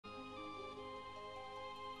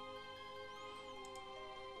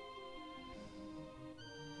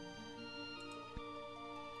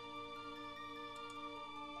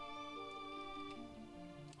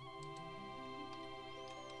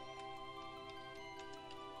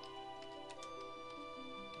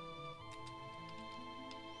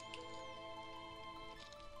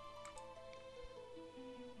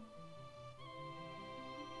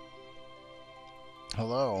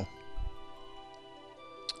hello.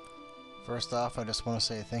 First off, I just want to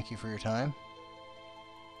say thank you for your time.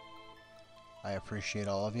 I appreciate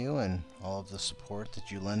all of you and all of the support that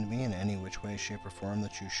you lend me in any which way, shape, or form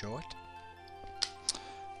that you show it.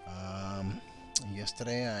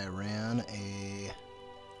 Yesterday I ran a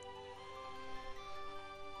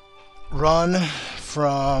run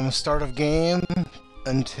from start of game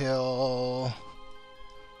until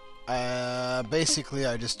basically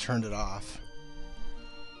I just turned it off.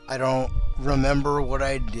 I don't remember what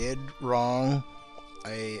I did wrong.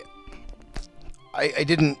 I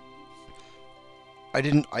didn't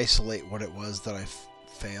isolate what it was that I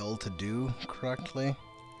failed to do correctly.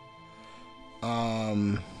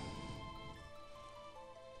 I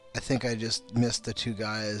think I just missed the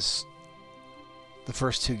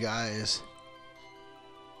first two guys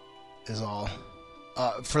is all.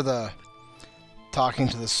 For the talking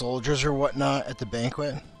to the soldiers or whatnot at the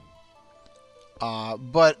banquet.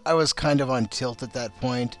 But I was kind of on tilt at that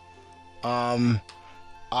point.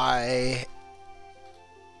 I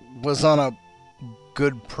was on a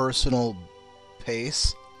good personal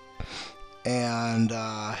pace, and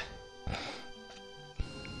I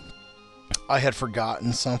had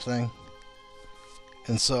forgotten something,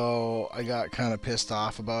 and so I got kind of pissed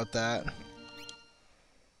off about that,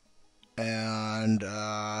 and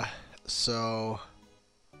so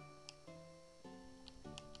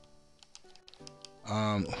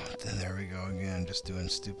there we go again, just doing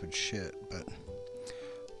stupid shit, but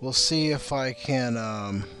we'll see if I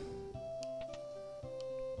can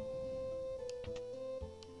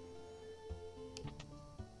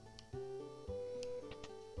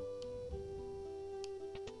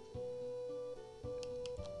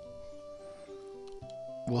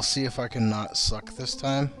we'll see if I can not suck this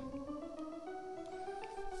time.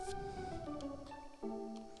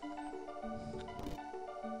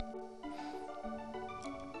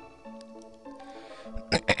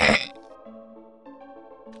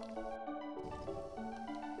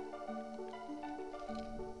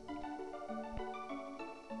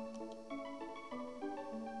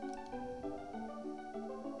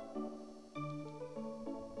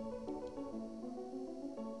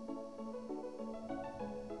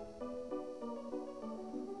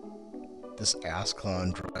 This ass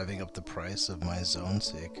clown driving up the price of my zone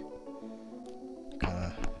seek.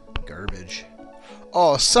 Kinda garbage.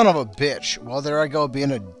 Oh, son of a bitch. Well, there I go,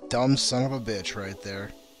 being a dumb son of a bitch right there.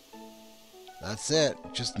 That's it.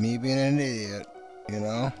 Just me being an idiot, you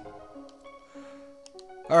know?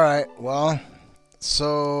 Alright, well,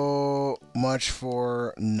 so much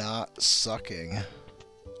for not sucking.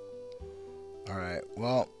 Alright,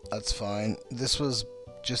 well, that's fine. This was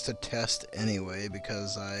just a test anyway,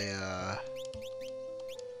 because I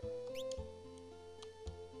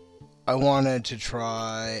wanted to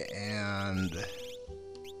try and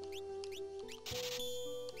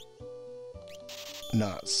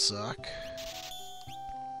not suck.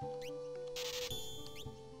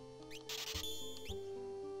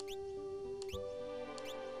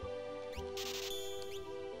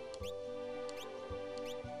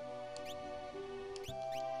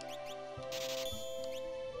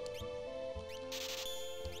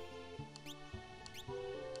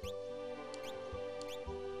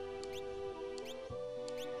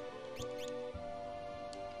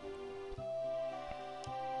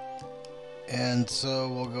 And so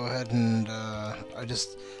we'll go ahead and, I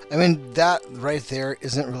mean, that right there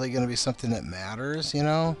isn't really going to be something that matters, you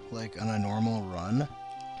know, like on a normal run.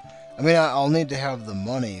 I mean, I'll need to have the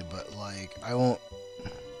money, but, like, I won't,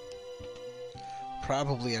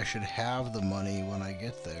 probably I should have the money when I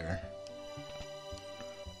get there.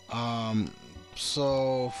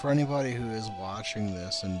 So for anybody who is watching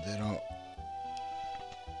this and they don't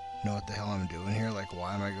know what the hell I'm doing here, like,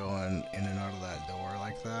 why am I going in and out of that door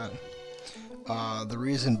like that? The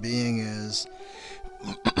reason being is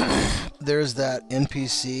there's that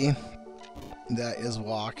NPC that is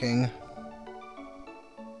walking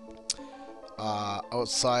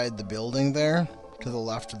outside the building there, to the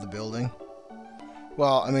left of the building.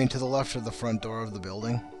 Well, I mean, to the left of the front door of the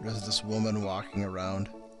building. There's this woman walking around.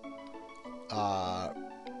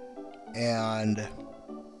 And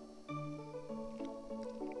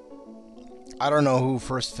I don't know who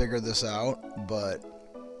first figured this out, but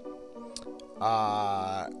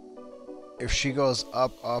if she goes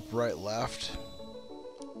up, right, left,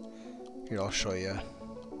 here, I'll show you,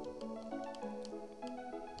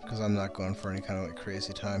 because I'm not going for any kind of like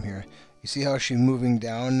crazy time here. You see how she's moving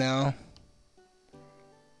down now?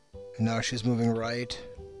 And now she's moving right.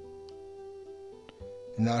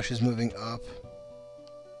 And now she's moving up.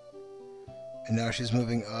 And now she's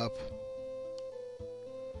moving up.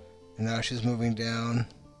 And now she's moving down.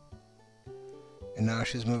 And now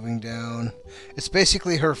she's moving down. It's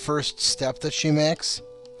basically her first step that she makes.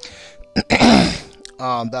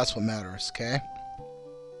 That's what matters, okay?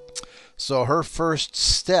 So her first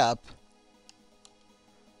step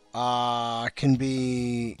can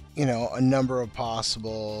be, you know, a number of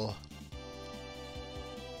possible,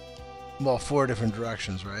 well, 4 different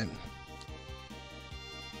directions, right?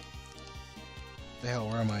 The hell,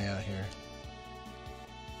 where am I at here?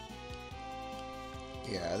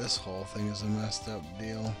 Yeah, this whole thing is a messed up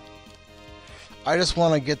deal. I just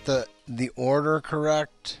want to get the order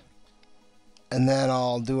correct, and then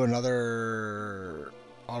I'll do another.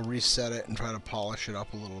 I'll reset it and try to polish it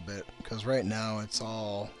up a little bit, because right now it's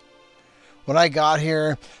all. When I got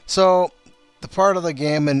here, so the part of the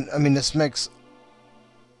game, and I mean this makes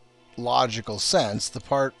logical sense. The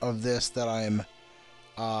part of this that I'm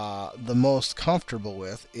the most comfortable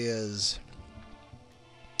with is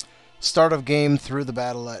start of game through the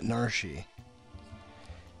battle at Narshi.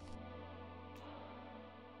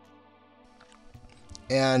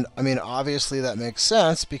 And I mean, obviously that makes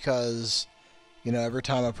sense because, you know, every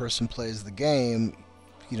time a person plays the game,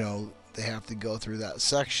 you know, they have to go through that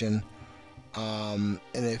section. And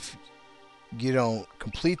if you don't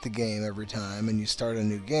complete the game every time and you start a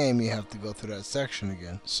new game, you have to go through that section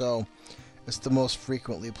again. So it's the most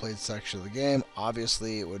frequently played section of the game.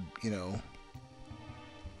 Obviously, it would, you know,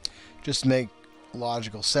 just make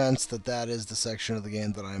logical sense that that is the section of the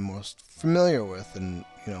game that I'm most familiar with and,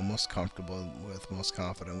 you know, most comfortable with, most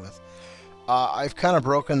confident with. I've kind of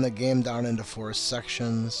broken the game down into 4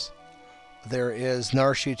 sections. There is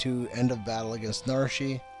Narshi to end of battle against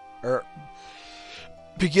Narshi, or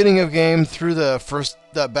beginning of game through the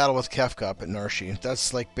battle with Kefka up at Narshi.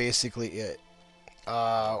 That's like basically it.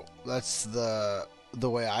 That's the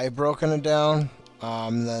way I've broken it down.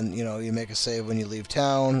 Then, you know, you make a save when you leave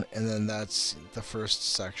town, and then that's the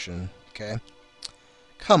first section, okay?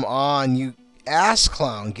 Come on, you ass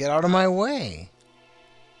clown, get out of my way.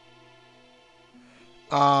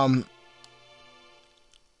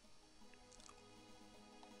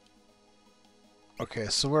 Okay,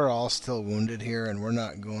 so we're all still wounded here, and we're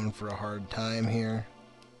not going for a hard time here.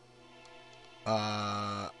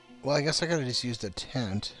 Well, I guess I could've just used a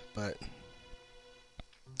tent, but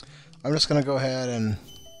I'm just gonna go ahead and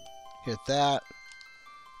hit that,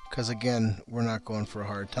 because again, we're not going for a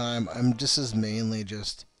hard time. This is mainly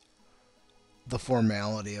just the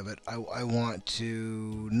formality of it. I want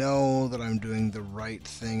to know that I'm doing the right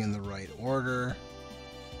thing in the right order,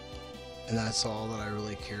 and that's all that I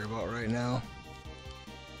really care about right now.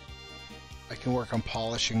 I can work on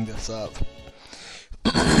polishing this up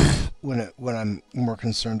when I'm more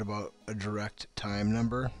concerned about a direct time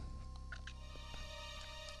number.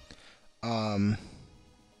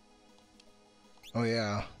 Oh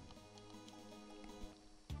yeah.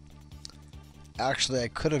 Actually, I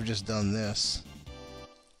could have just done this.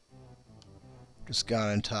 Just gone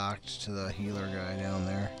and talked to the healer guy down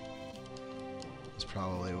there. That's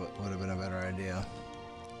probably what would have been a better idea.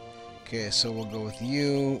 Okay, so we'll go with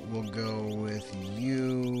you, we'll go with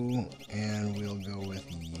you, and we'll go with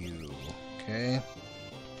you. Okay?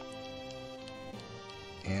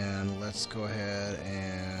 And let's go ahead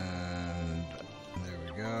and there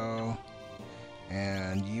we go.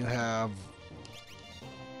 And you have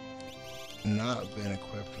not been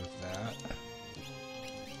equipped with that.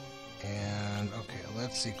 And okay,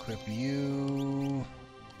 let's equip you.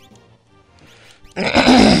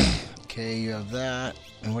 Okay, you have that.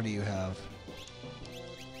 And what do you have?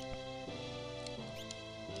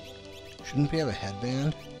 Shouldn't we have a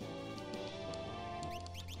headband?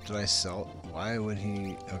 Did I sell? Why would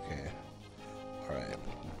he? Okay. Alright.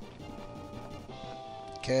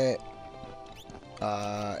 Okay.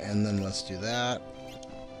 And then let's do that.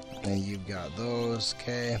 And you've got those.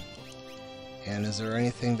 Okay. And is there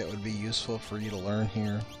anything that would be useful for you to learn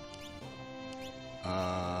here? You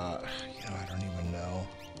know, I don't even know.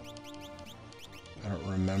 I don't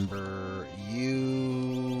remember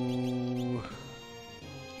you.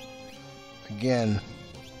 Again,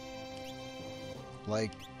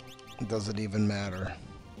 like, does it even matter?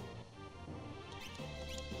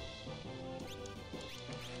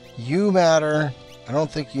 You matter. I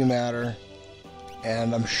don't think you matter.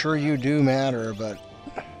 And I'm sure you do matter, but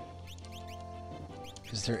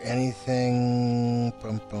is there anything?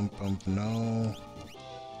 No.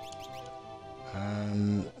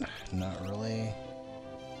 Not really.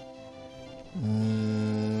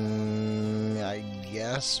 I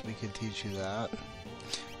guess we could teach you that.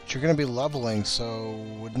 But you're gonna be leveling, so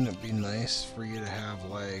wouldn't it be nice for you to have,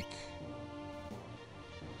 like...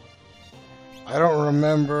 I don't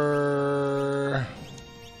remember...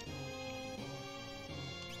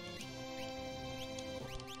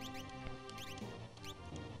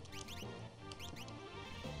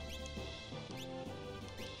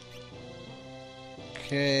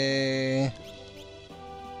 Okay.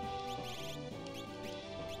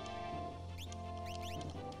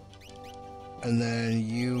 And then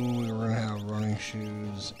you, we're gonna have running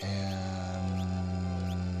shoes and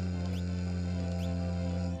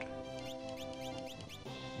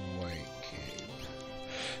white cape.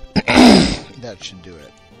 That should do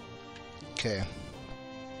it. Okay.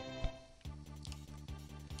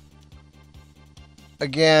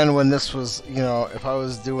 Again, when this was, you know, if I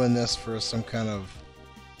was doing this for some kind of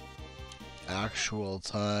actual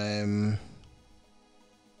time,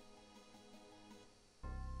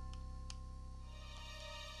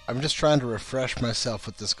 I'm just trying to refresh myself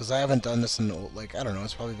with this because I haven't done this in, like, I don't know,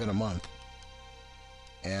 it's probably been a month.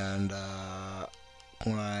 And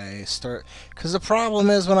when I start, because the problem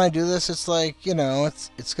is when I do this, it's like, you know,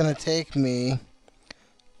 it's gonna take me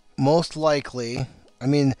most likely. I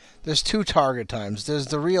mean, there's two target times. There's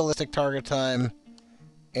the realistic target time,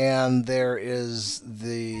 and there is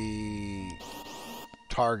the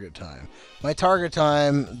target time. My target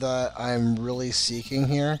time that I'm really seeking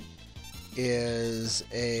here is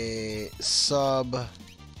a sub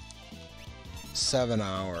 7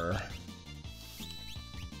 hour.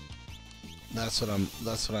 That's what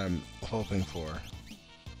I'm hoping for.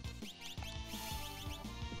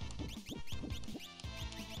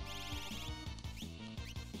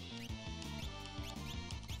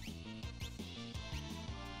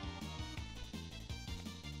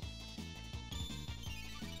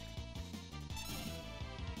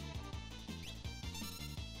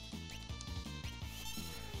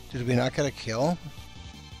 Did we not get a kill?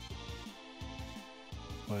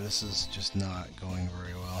 Boy, this is just not going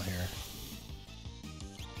very well here.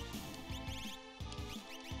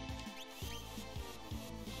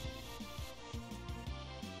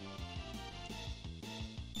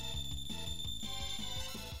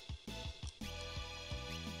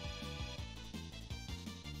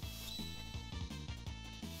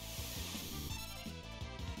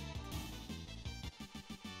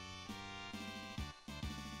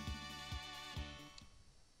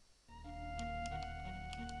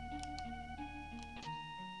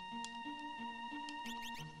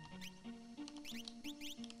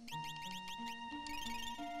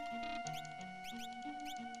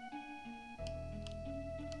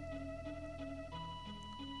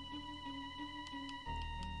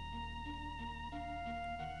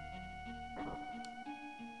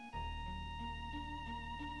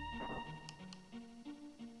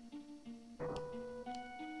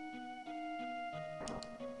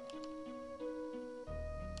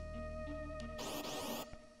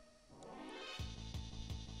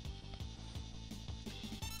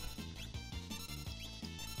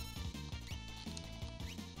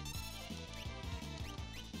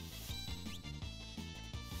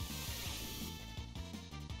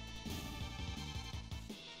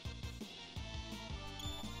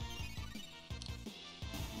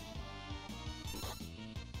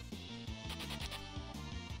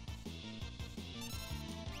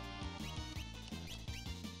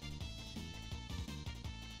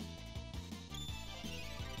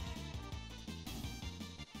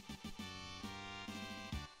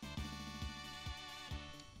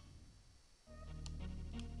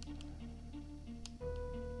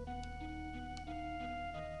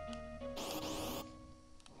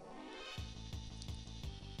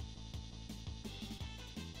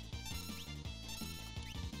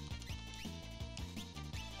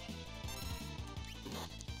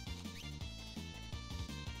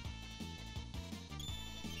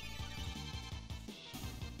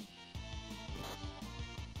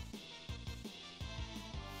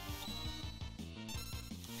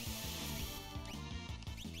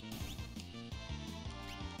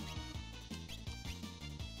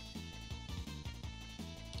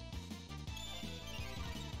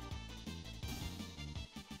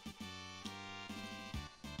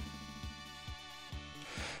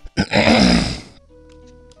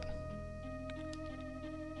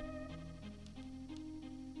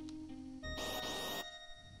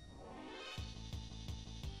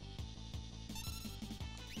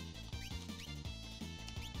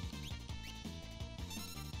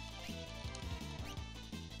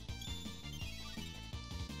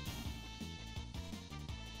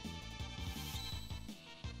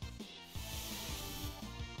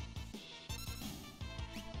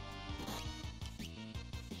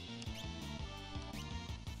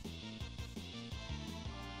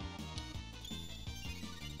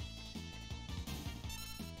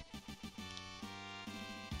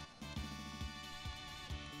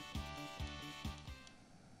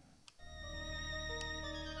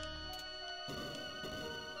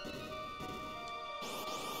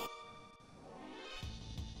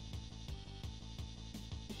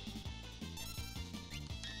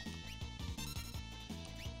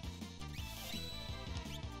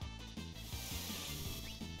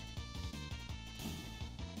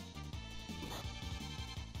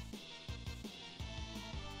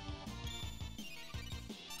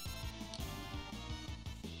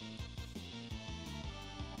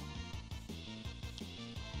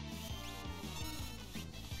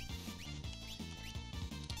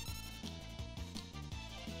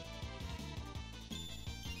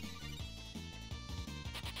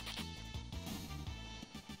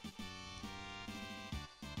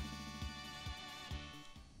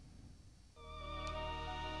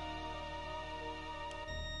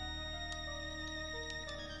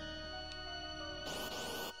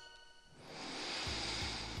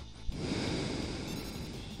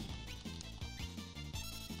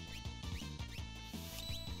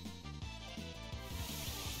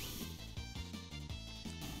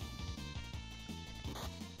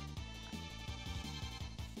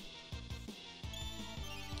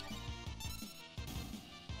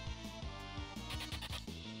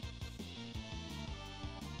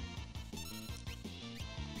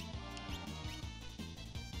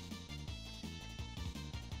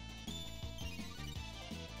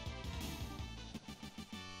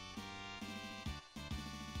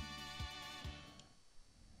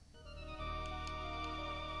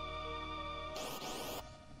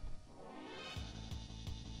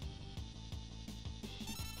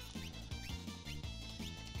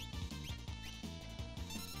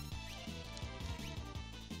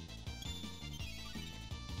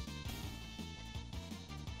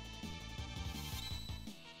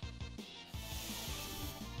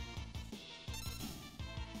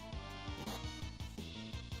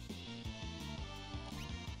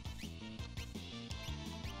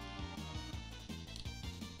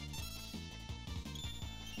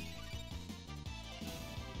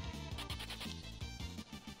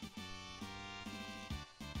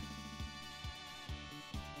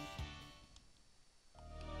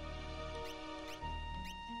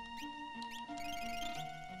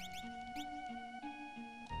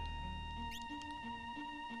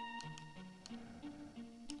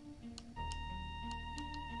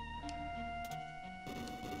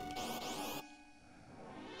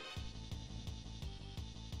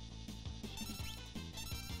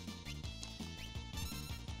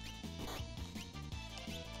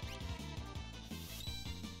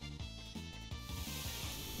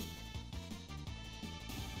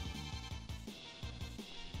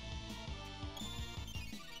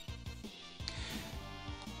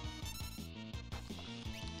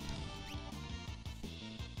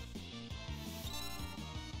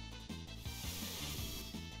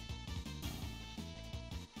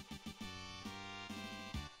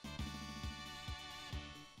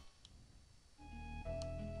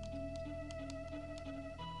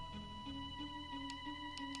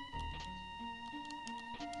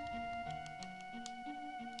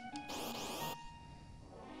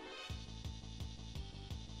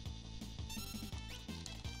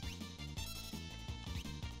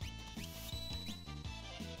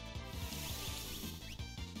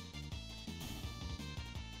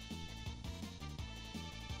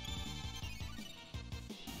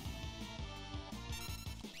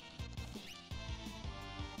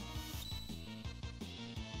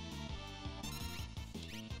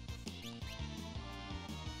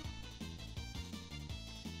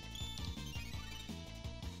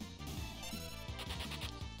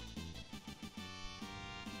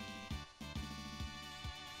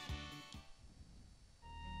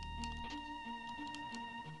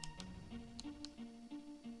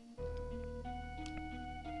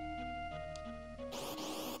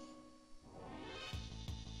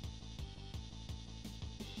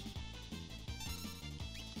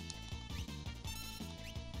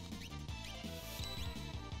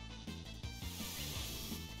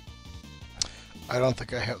 I don't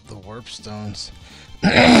think I have the warp stones.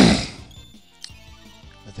 I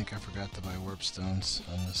think I forgot to buy warp stones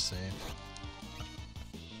on this save.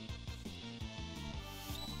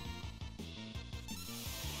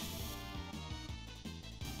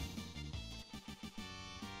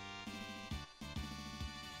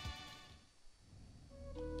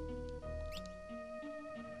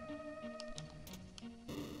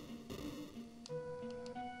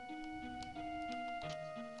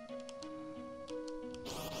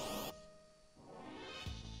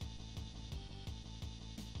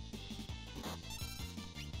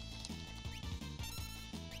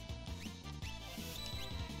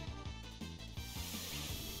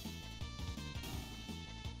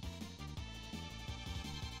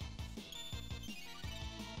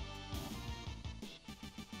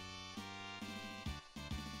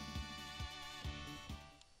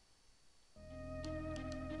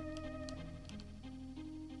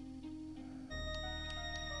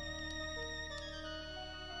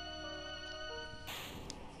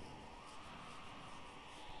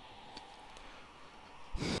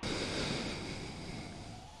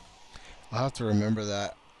 I'll have to remember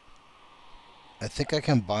that. I think I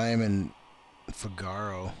can buy him in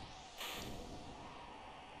Figaro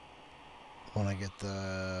when I get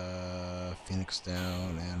the Phoenix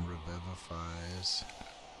down and Revivifies.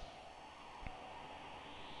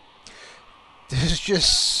 There's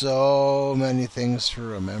just so many things to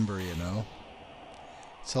remember, you know?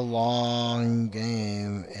 It's a long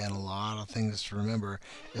game and a lot of things to remember.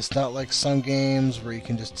 It's not like some games where you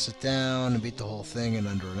can just sit down and beat the whole thing in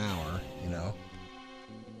under an hour, you know?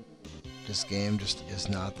 This game just is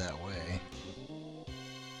not that way.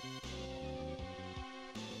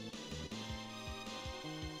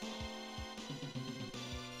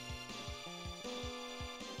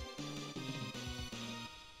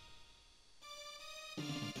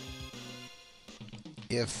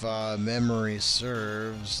 If memory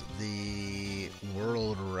serves, the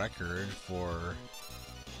world record for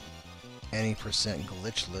any percent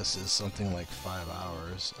glitchless is something like 5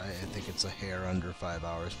 hours. I think it's a hair under 5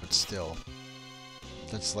 hours, but still.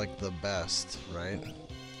 That's like the best, right?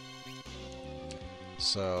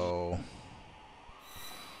 So...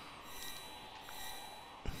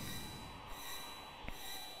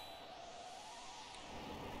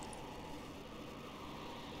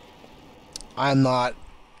 I'm not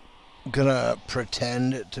gonna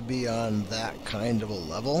pretend to be on that kind of a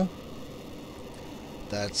level.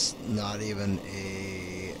 That's not even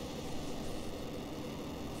a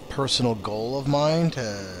personal goal of mine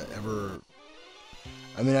to ever...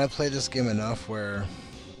 I mean, I played this game enough where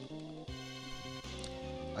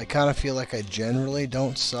I kind of feel like I generally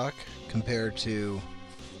don't suck compared to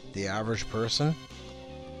the average person.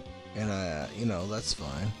 And, you know, that's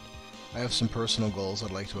fine. I have some personal goals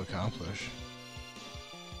I'd like to accomplish.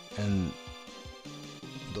 And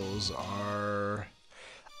those are,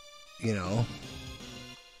 you know,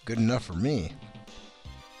 good enough for me.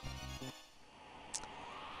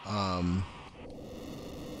 I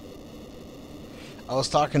was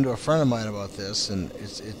talking to a friend of mine about this, and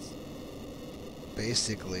it's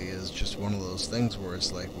basically is just one of those things where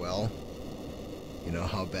it's like, well, you know,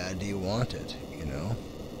 how bad do you want it, you know?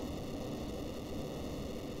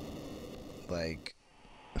 Like,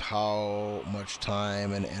 how much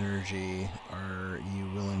time and energy are you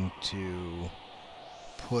willing to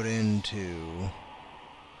put into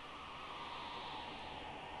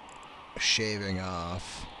shaving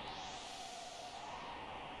off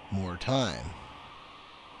more time,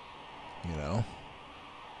 you know?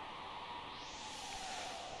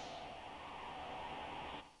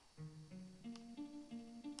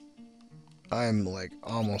 I'm like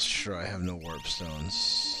almost sure I have no warp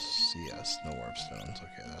stones. Yes, no warp stones.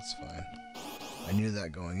 Okay, that's fine. I knew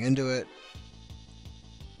that going into it.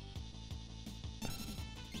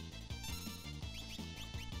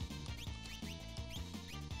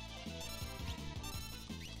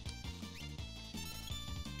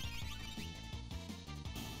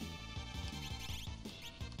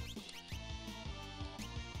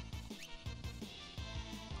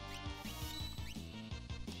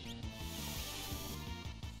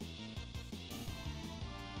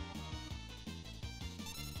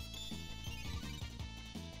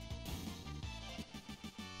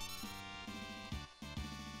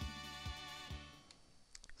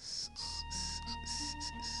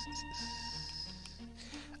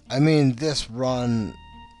 I mean, this run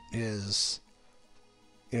is,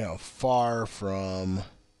 you know, far from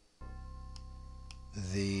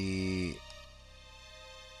the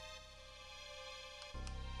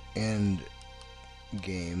end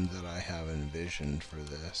game that I have envisioned for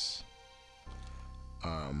this.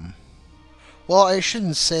 Well, I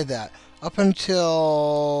shouldn't say that. Up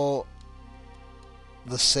until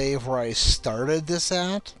the save where I started this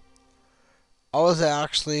at, I was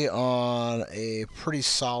actually on a pretty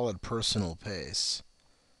solid personal pace.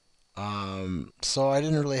 So I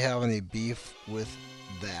didn't really have any beef with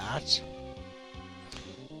that.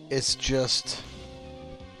 It's just,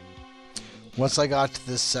 once I got to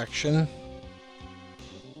this section,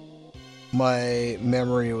 my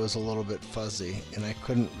memory was a little bit fuzzy, and I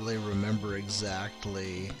couldn't really remember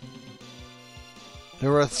exactly.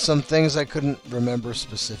 There were some things I couldn't remember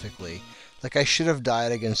specifically. Like, I should have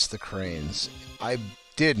died against the cranes. I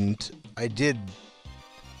didn't. I did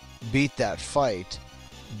beat that fight,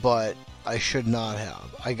 but I should not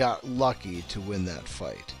have. I got lucky to win that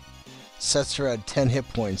fight. Setzer had 10 hit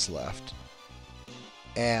points left.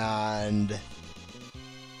 And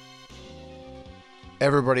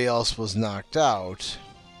everybody else was knocked out.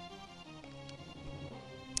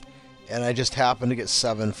 And I just happened to get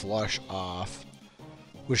 7 flush off,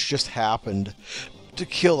 which just happened to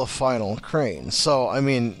kill the final crane. So, I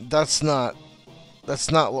mean, that's not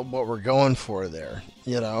what we're going for there,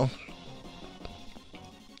 you know?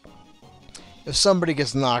 If somebody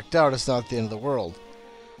gets knocked out, it's not the end of the world.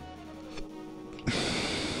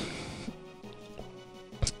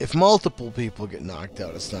 If multiple people get knocked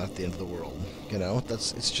out, it's not the end of the world, you know?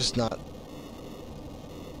 It's just not.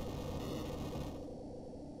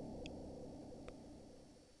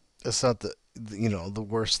 It's not the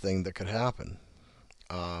worst thing that could happen.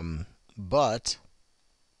 But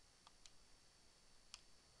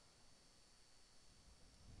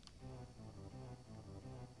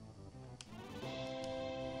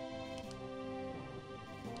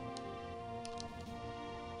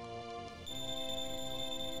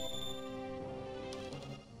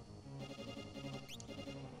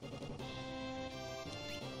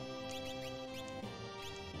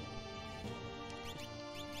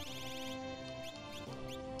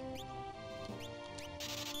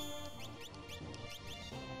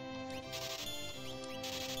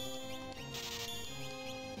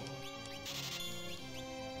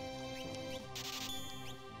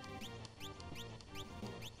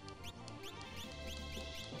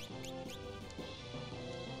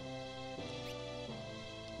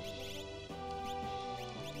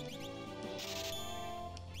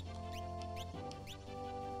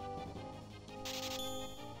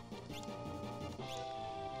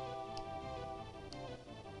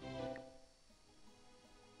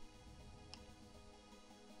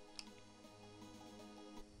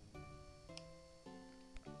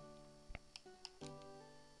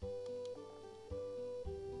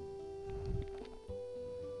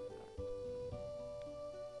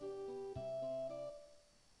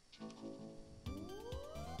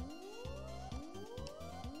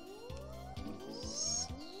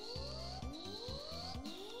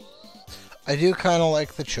I do kind of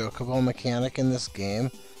like the chocobo mechanic in this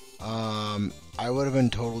game. I would have been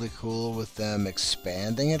totally cool with them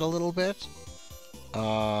expanding it a little bit.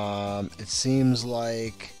 It seems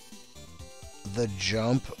like the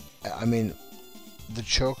jump, I mean, the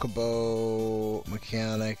chocobo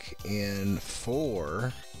mechanic in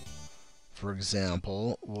 4, for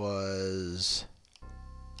example, was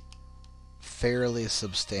fairly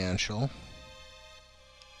substantial.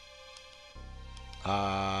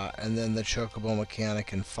 And then the chocobo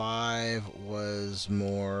mechanic in 5 was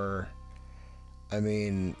more, I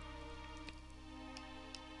mean,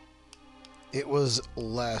 it was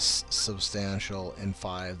less substantial in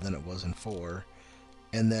 5 than it was in 4.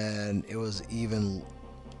 And then it was even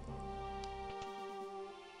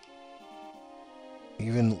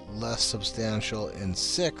less substantial in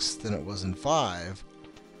 6 than it was in 5.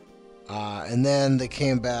 And then they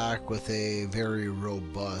came back with a very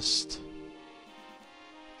robust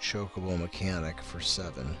chocobo mechanic for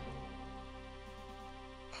 7.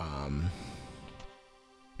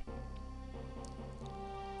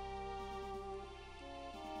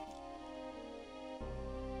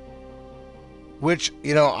 Which,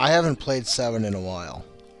 you know, I haven't played 7 in a while.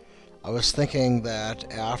 I was thinking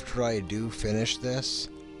that after I do finish this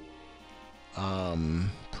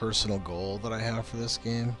personal goal that I have for this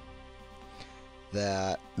game,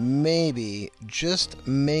 that maybe, just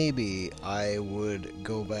maybe, I would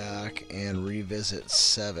go back and revisit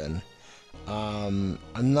 7. I'm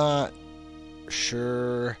not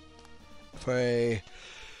sure if I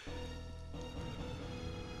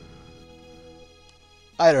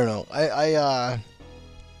don't know.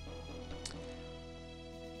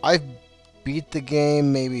 I've beat the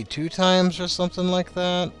game maybe 2 times or something like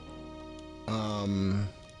that.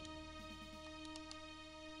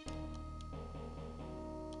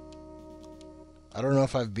 I don't know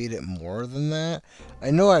if I've beat it more than that.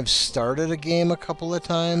 I know I've started a game a couple of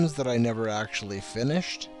times that I never actually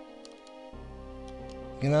finished.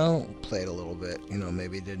 You know, played a little bit. You know,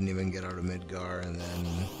 maybe didn't even get out of Midgar and then...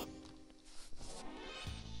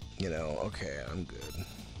 You know, okay, I'm good.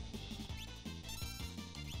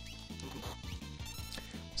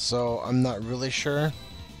 So, I'm not really sure.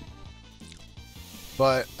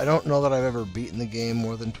 But I don't know that I've ever beaten the game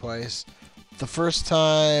more than twice. The first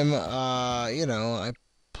time, you know, I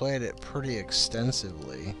played it pretty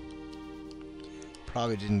extensively.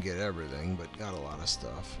 Probably didn't get everything, but got a lot of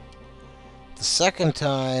stuff. The second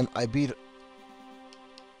time, I beat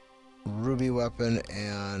Ruby Weapon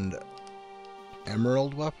and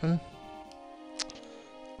Emerald Weapon.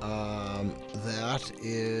 That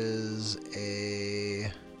is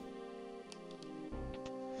a...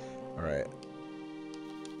 Alright.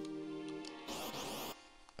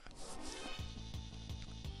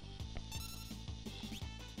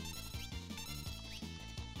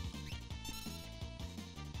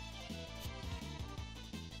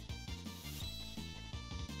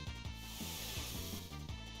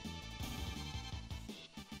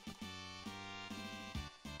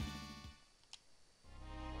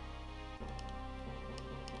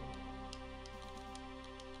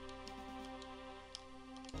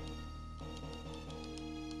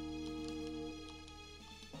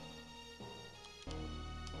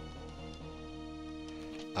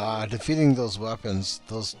 Defeating those weapons,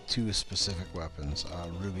 those two specific weapons,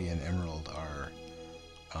 Ruby and Emerald, are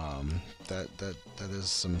that is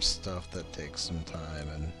some stuff that takes some time,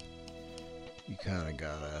 and you kind of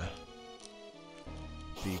gotta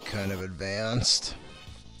be kind of advanced.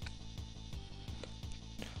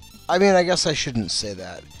 I mean, I guess I shouldn't say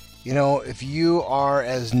that. You know, if you are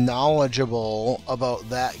as knowledgeable about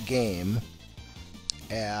that game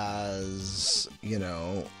as, you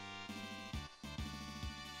know,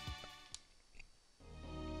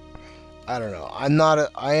 I don't know.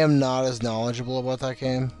 I am not as knowledgeable about that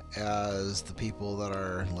game as the people that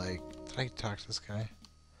are like, did I talk to this guy?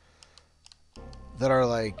 That are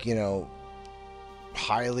like, you know,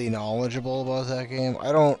 highly knowledgeable about that game.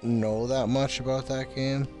 I don't know that much about that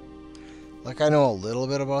game. Like, I know a little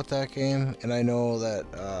bit about that game, and I know that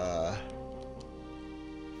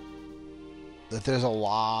that there's a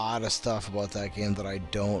lot of stuff about that game that I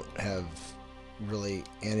don't have really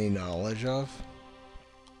any knowledge of.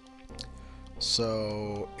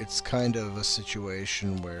 So it's kind of a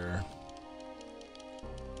situation where,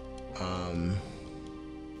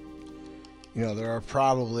 you know, there are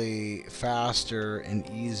probably faster and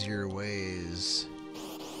easier ways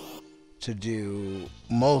to do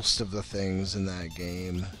most of the things in that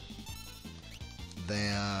game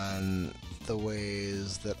than the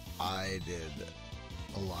ways that I did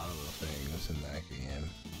a lot of the things in that game.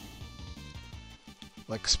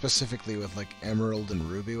 Like, specifically with like Emerald and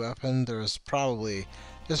Ruby Weapon, there's probably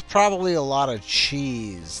a lot of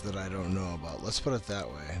cheese that I don't know about. Let's put it that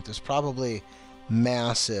way. There's probably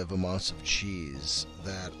massive amounts of cheese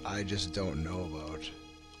that I just don't know about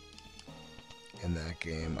in that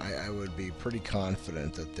game. I would be pretty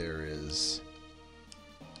confident that there is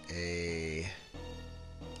a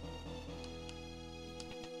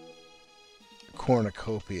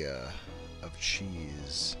cornucopia of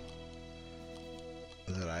cheese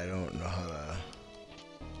that I don't know how to...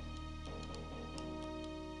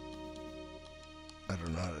 I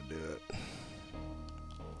don't know how to do it.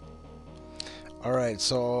 Alright,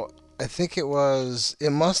 so I think it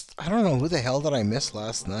must... I don't know, who the hell did I miss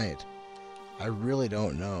last night? I really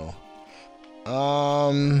don't know.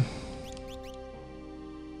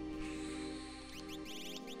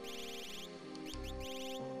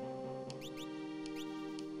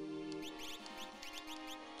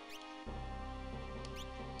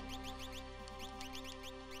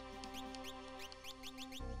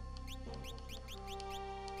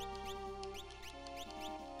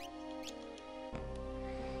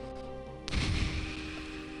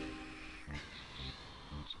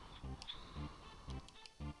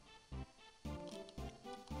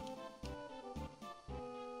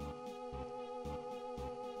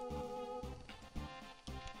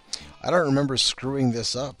 I don't remember screwing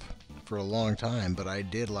this up for a long time, but I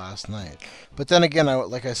did last night. But then again,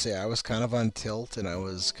 like I say, I was kind of on tilt, and I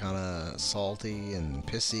was kind of salty and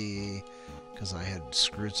pissy because I had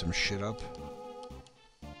screwed some shit up.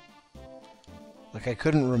 Like, I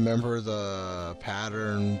couldn't remember the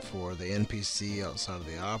pattern for the NPC outside of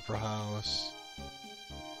the Opera House.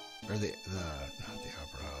 Or not the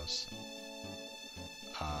Opera House.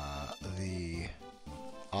 The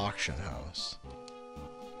auction house.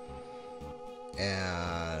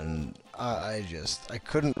 And I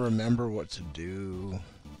couldn't remember what to do.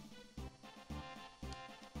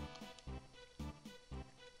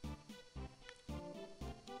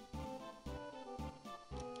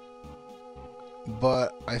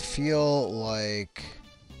 But I feel like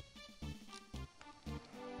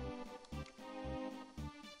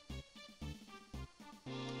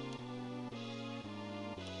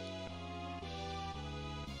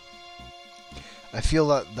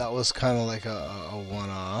that was kind of like a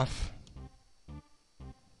one-off.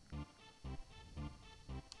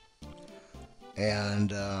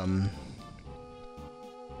 And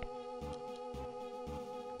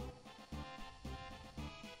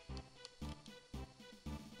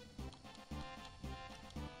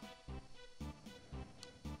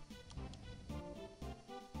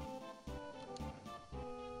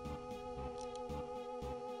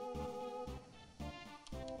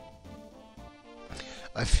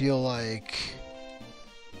I feel like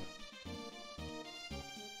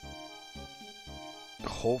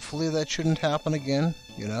hopefully that shouldn't happen again,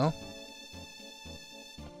 you know?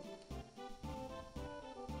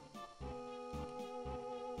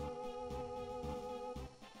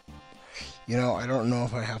 You know, I don't know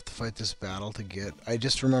if I have to fight this battle to get... I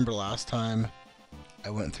just remember last time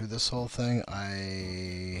I went through this whole thing,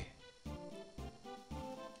 I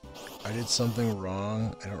did something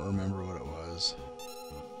wrong. I don't remember what it was.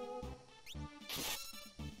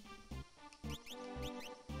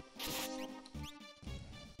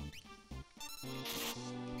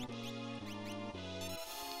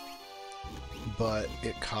 But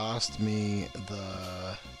it cost me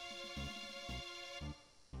the...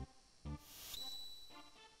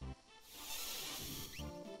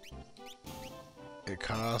 It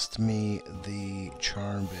cost me the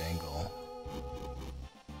charm bangle,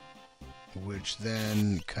 which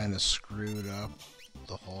then kind of screwed up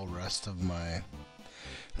the whole rest of my...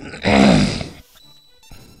 I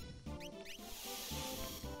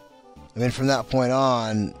mean, from that point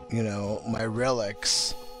on, you know, my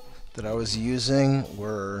relics that I was using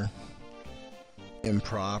were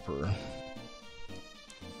improper.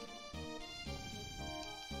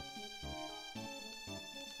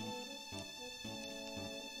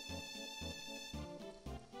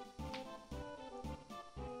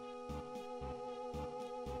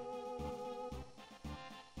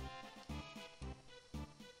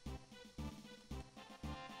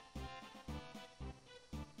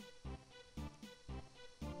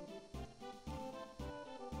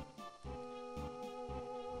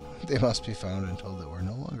 They must be found and told that we're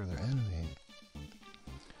no longer their enemy.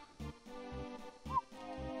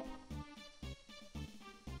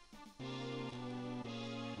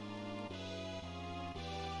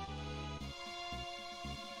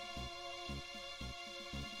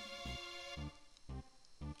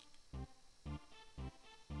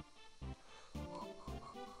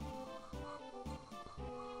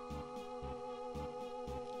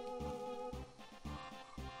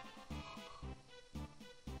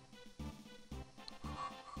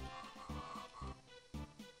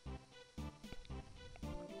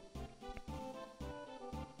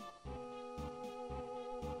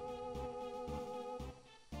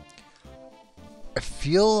 I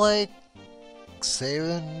feel like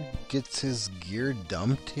Saban gets his gear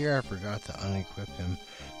dumped here. I forgot to unequip him.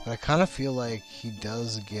 But I kind of feel like he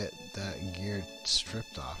does get that gear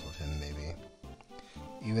stripped off of him, maybe.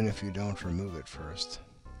 Even if you don't remove it first.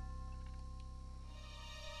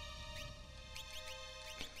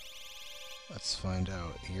 Let's find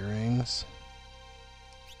out. Earrings.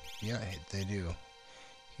 Yeah, they do.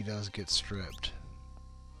 He does get stripped.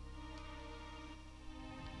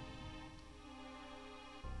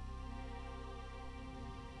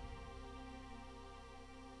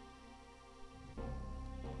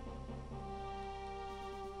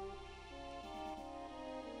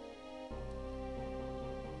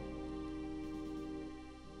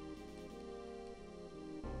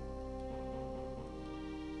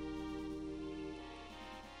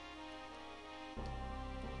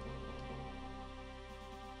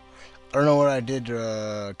 I don't know what I did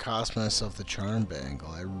to cost myself the charm bangle.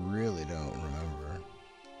 I really don't remember.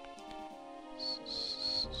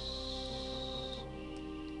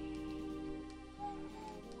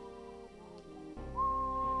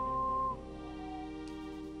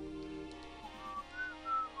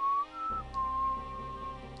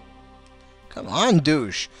 Come on,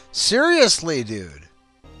 douche. Seriously, dude.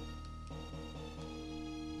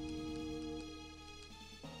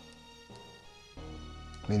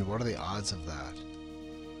 I mean, what are the odds of that?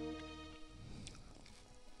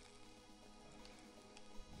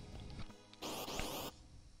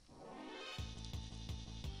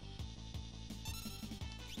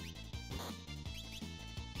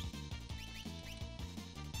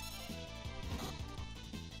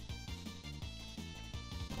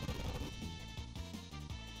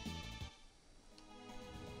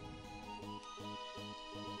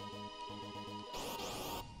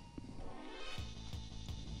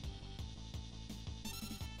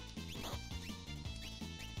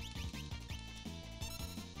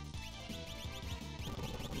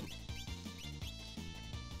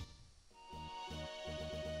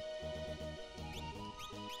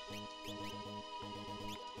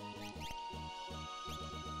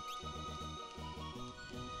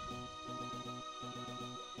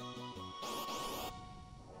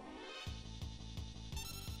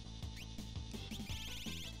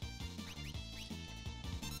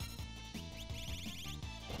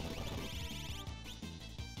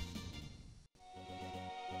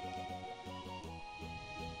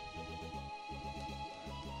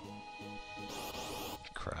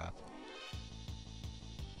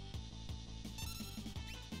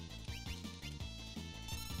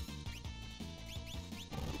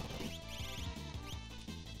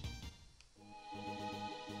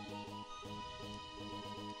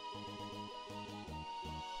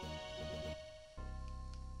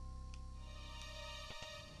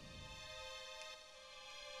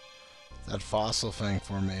 That fossil fang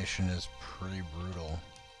formation is pretty brutal.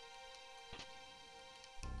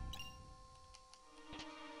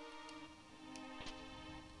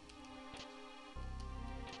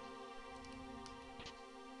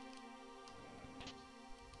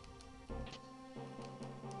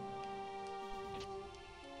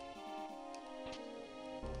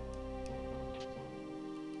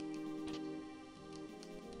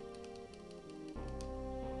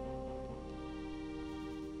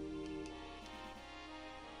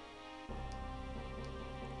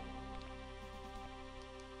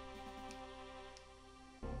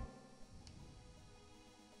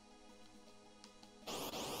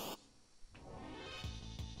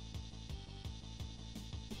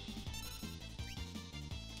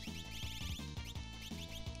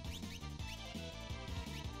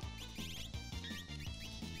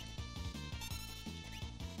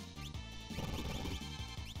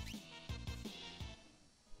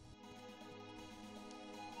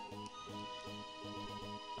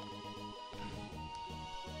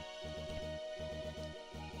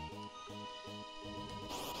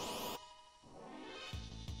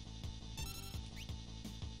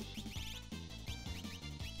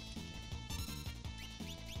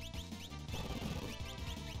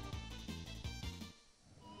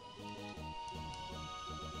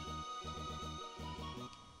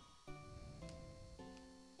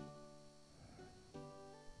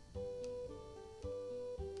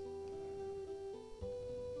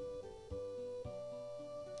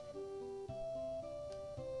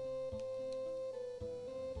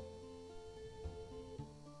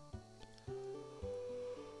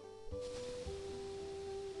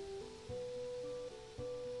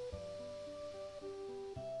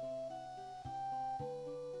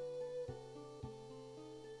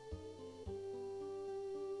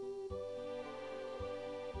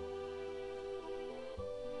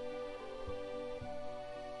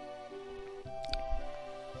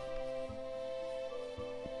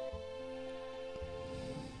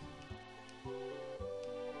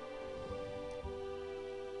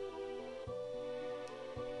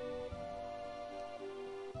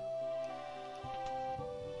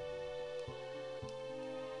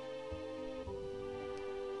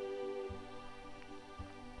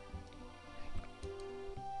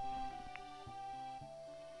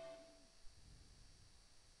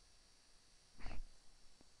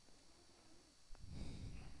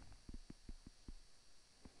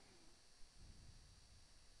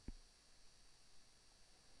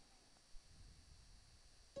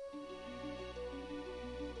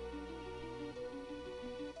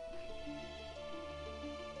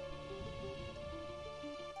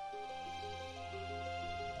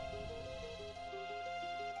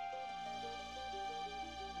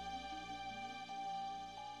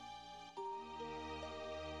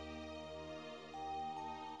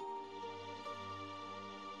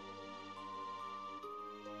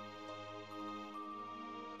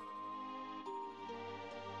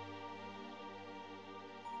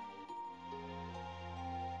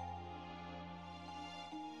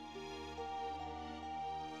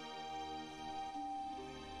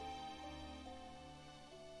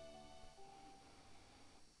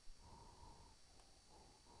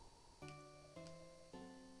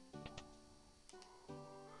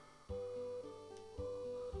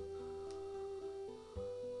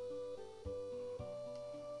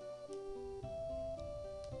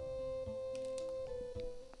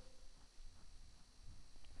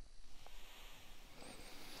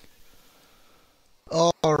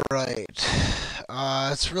 Alright.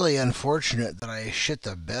 It's really unfortunate that I shit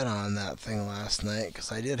the bed on that thing last night,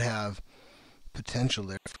 because I did have potential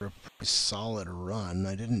there for a pretty solid run.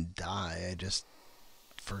 I didn't die, I just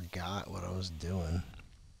forgot what I was doing.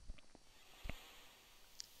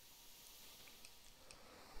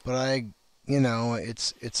 But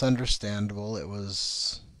it's understandable. It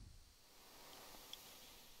was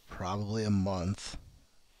probably a month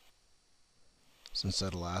since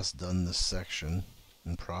I'd last done this section,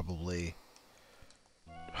 and probably,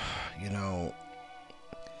 you know,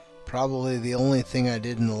 probably the only thing I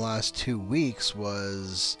did in the last 2 weeks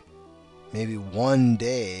was maybe one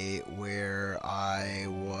day where I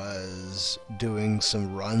was doing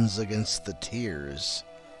some runs against the tiers.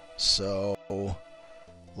 So,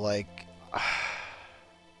 like,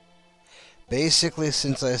 basically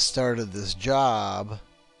since I started this job,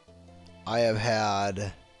 I have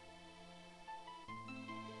had,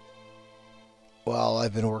 well,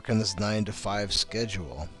 I've been working this 9 to 5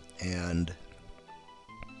 schedule, and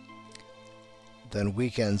then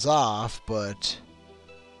weekends off, but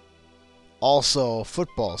also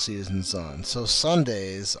football season's on. So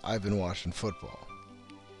Sundays, I've been watching football.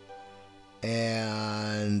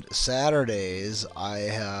 And Saturdays, I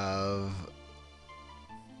have,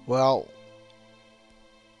 well,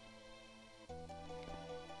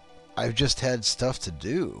 I've just had stuff to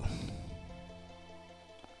do.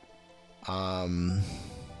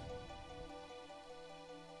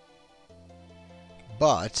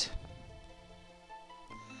 But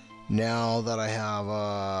now that I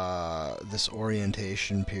have this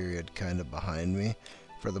orientation period kind of behind me,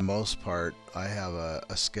 for the most part, I have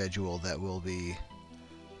a schedule that will be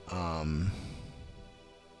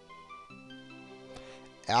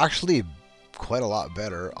actually quite a lot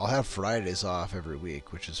better. I'll have Fridays off every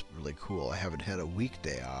week, which is really cool. I haven't had a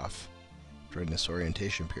weekday off during this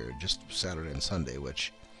orientation period, just Saturday and Sunday,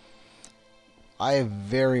 which I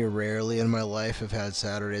very rarely in my life have had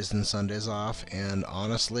Saturdays and Sundays off, and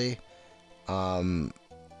honestly,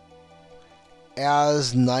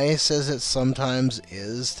 as nice as it sometimes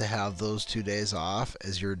is to have those 2 days off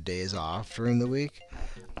as your days off during the week,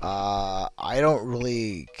 I don't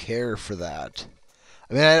really care for that.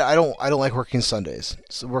 I mean, I don't like working Sundays.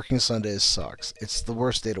 So working Sundays sucks. It's the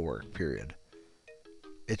worst day to work, period.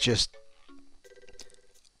 It just,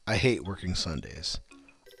 I hate working Sundays.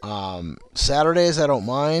 Saturdays I don't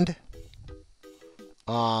mind.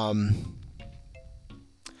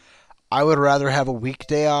 I would rather have a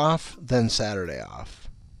weekday off than Saturday off.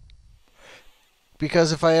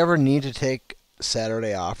 Because if I ever need to take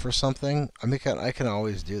Saturday off for something, I mean, I can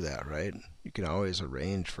always do that, right? You can always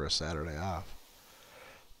arrange for a Saturday off.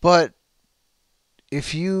 But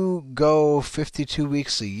if you go 52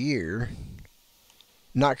 weeks a year,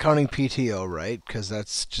 not counting PTO, right? Because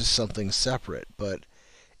that's just something separate. But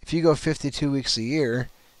if you go 52 weeks a year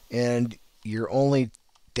and your only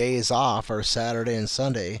days off are Saturday and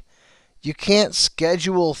Sunday, you can't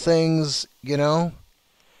schedule things, you know?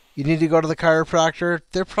 You need to go to the chiropractor,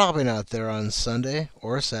 they're probably not there on Sunday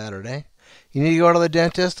or Saturday. You need to go to the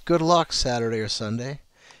dentist, good luck Saturday or Sunday.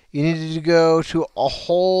 You need to go to a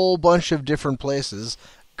whole bunch of different places,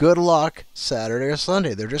 good luck Saturday or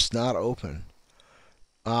Sunday. They're just not open.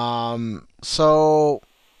 So,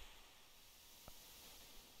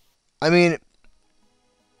 I mean,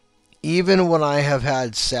 even when I have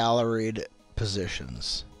had salaried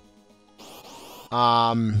positions,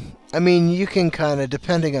 I mean, you can kind of,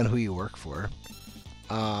 depending on who you work for,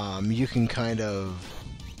 you can kind of,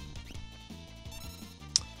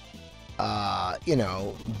 you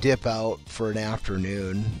know, dip out for an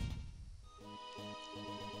afternoon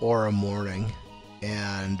or a morning,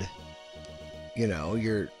 and, you know,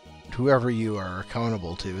 whoever you are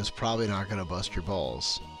accountable to is probably not going to bust your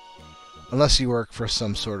balls. Unless you work for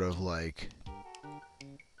some sort of, like,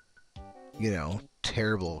 you know,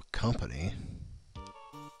 terrible company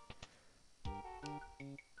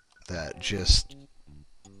that just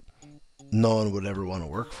no one would ever want to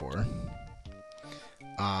work for.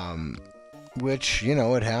 Which, you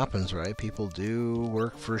know, it happens, right? People do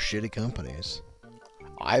work for shitty companies.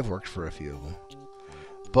 I've worked for a few of them.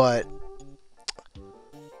 But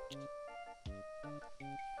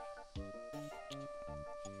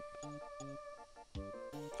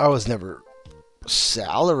I was never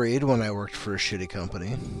salaried when I worked for a shitty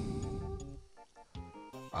company.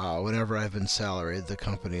 Whenever I've been salaried, the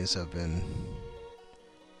companies have been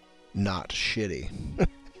not shitty.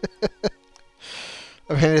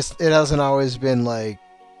 I mean, it hasn't always been like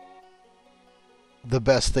the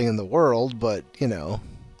best thing in the world, but you know,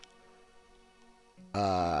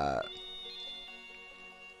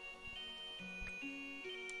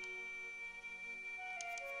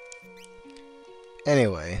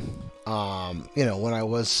 anyway, you know, when I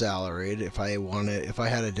was salaried, if I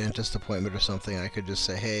had a dentist appointment or something, I could just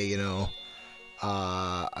say, hey, you know,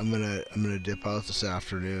 I'm gonna dip out this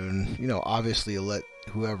afternoon. You know, obviously, let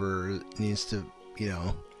whoever needs to, you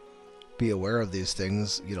know, be aware of these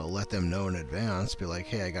things, you know, let them know in advance. Be like,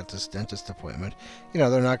 hey, I got this dentist appointment. You know,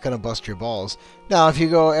 they're not gonna bust your balls. Now, if you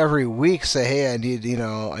go every week, say, hey, I need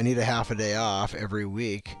a half a day off every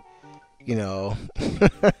week. You know,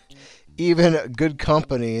 even good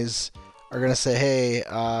companies are gonna say, hey,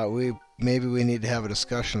 we need to have a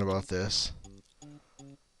discussion about this.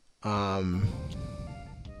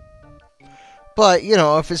 But, you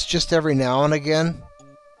know, if it's just every now and again,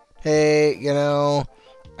 hey, you know,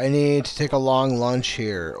 I need to take a long lunch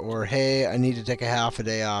here, or hey, I need to take a half a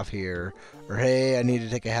day off here, or hey, I need to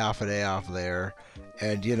take a half a day off there,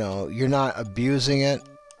 and, you know, you're not abusing it,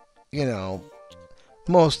 you know,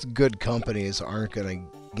 most good companies aren't going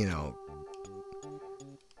to, you know,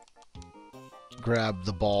 grab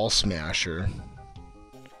the ball smasher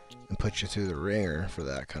and put you through the ringer for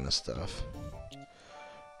that kind of stuff.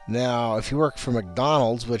 Now, if you work for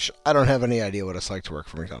McDonald's, which I don't have any idea what it's like to work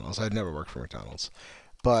for McDonald's. I've never worked for McDonald's.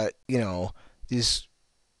 But, these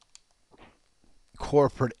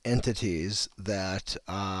corporate entities that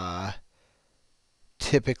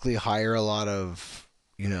typically hire a lot of,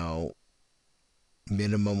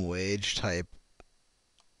 minimum wage type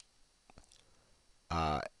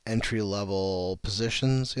entry level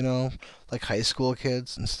positions, like high school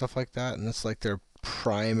kids and stuff like that. And it's like their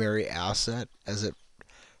primary asset as it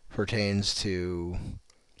pertains to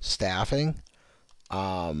staffing.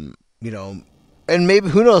 You know, and maybe,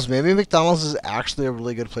 who knows, maybe McDonald's is actually a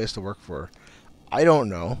really good place to work for. I don't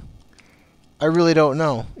know. I really don't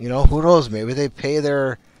know. Who knows? Maybe they pay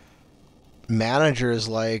their managers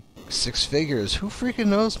like six figures. Who freaking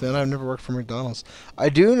knows, man? I've never worked for McDonald's. I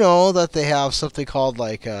do know that they have something called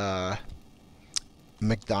like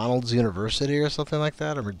McDonald's University or something like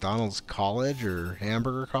that, or McDonald's College, or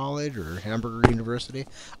Hamburger College, or Hamburger University.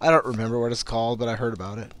 I don't remember what it's called, but I heard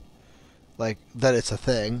about it. Like, that it's a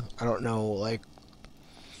thing. I don't know, like,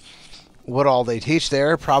 what all they teach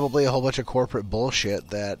there. Probably a whole bunch of corporate bullshit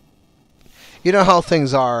that... You know how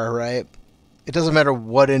things are, right? It doesn't matter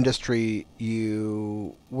what industry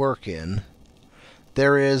you work in.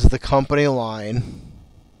 There is the company line,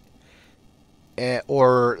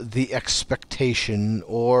 or the expectation,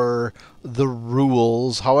 or the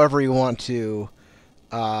rules, however you want to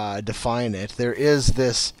define it. There is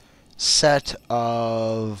this set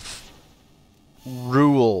of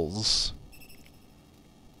rules,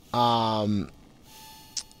 and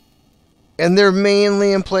they're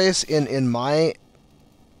mainly in place, in my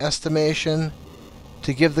estimation,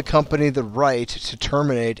 to give the company the right to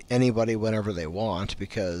terminate anybody whenever they want,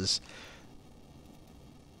 because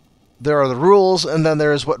there are the rules, and then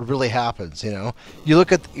there's what really happens. You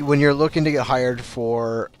look at when you're looking to get hired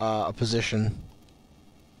for a position.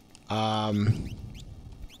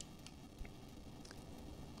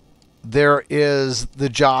 There is the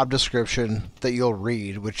job description that you'll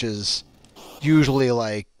read, which is usually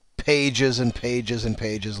like pages and pages and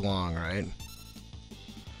pages long, right?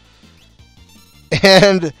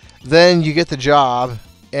 And then you get the job,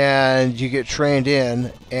 and you get trained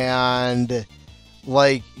in, and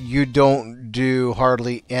like, you don't do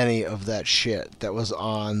hardly any of that shit that was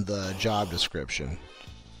on the job description.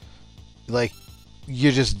 Like,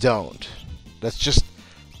 you just don't. That's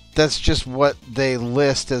just what they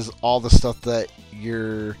list as all the stuff that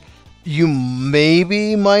you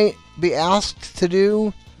maybe might be asked to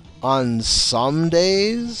do. On some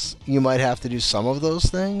days, you might have to do some of those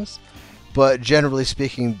things. But generally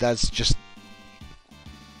speaking, that's just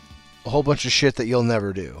a whole bunch of shit that you'll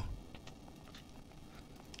never do.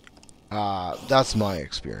 That's my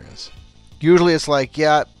experience. Usually it's like,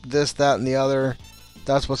 yeah, this, that, and the other.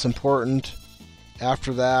 That's what's important.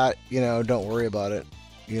 After that, don't worry about it.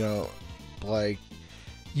 Like,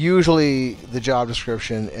 usually the job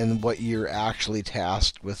description and what you're actually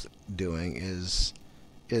tasked with doing is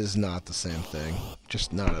not the same thing.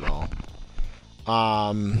 Just not at all.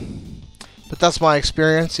 But that's my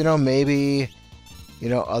experience. Maybe,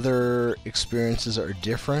 other experiences are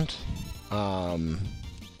different.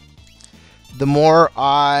 The more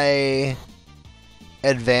I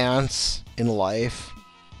advance in life,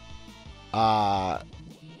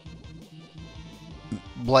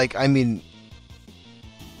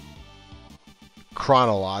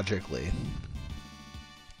 chronologically,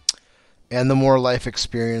 and the more life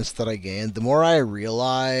experience that I gain, the more I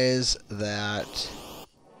realize that,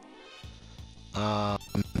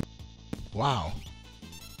 wow,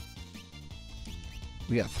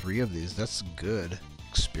 we got 3 of these. That's good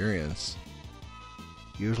experience.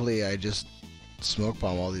 Usually I just smoke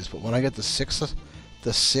bomb all these, but when I get the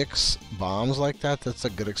six bombs like that, that's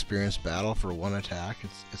a good experience battle for one attack.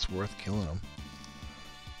 It's worth killing them.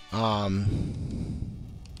 Oh,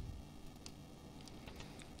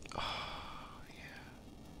 yeah.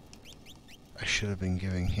 I should have been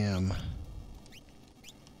giving him.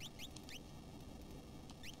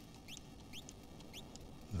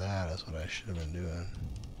 That is what I should have been doing.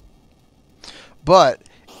 But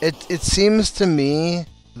it seems to me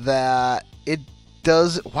that it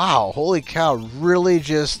does... Wow, holy cow, really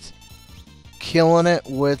just killing it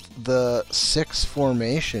with the 6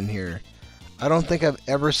 formation here. I don't think I've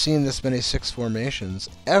ever seen this many 6 formations,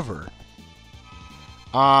 ever.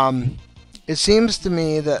 It seems to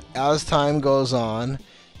me that as time goes on,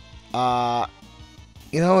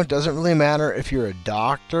 it doesn't really matter if you're a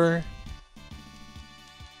doctor,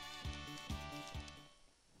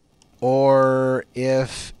 or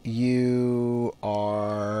if you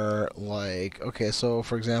are like, okay, so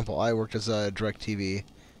for example, I worked as a DirecTV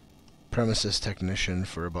premises technician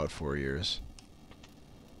for about 4 years.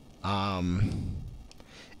 Um,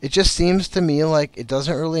 it just seems to me like it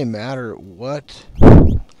doesn't really matter what.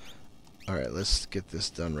 Alright, let's get this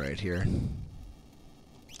done right here.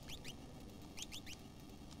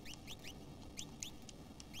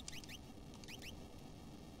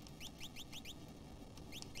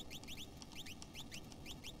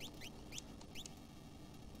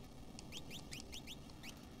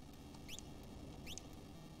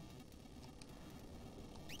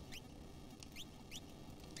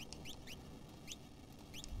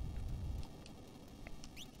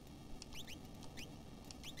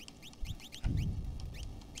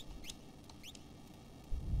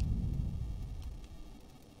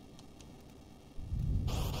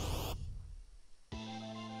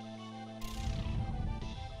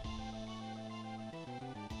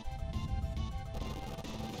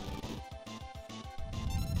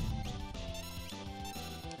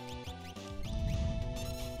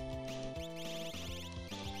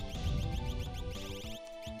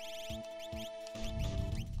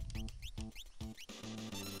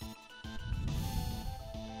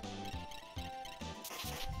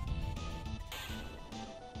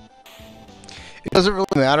 It doesn't really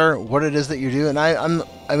matter what it is that you do, and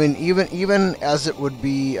I mean, even as it would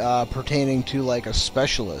be pertaining to like a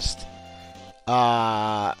specialist,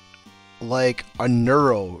 like a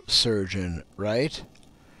neurosurgeon, right?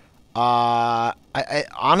 I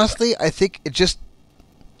honestly, I think it just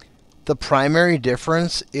the primary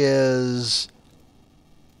difference is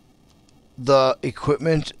the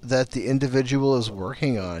equipment that the individual is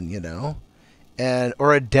working on, you know, and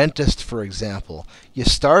or a dentist, for example. You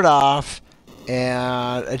start off,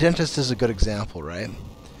 and a dentist is a good example, right?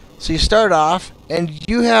 So you start off, and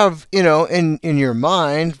you have, you know, in your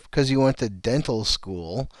mind, because you went to dental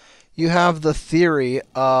school, you have the theory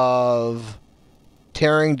of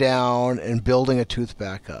tearing down and building a tooth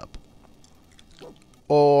back up,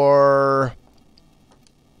 or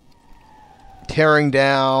tearing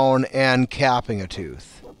down and capping a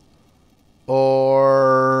tooth,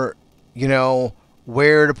 or, you know,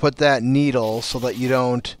 where to put that needle so that you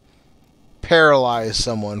don't paralyze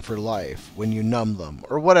someone for life when you numb them,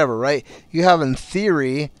 or whatever, right? You have, in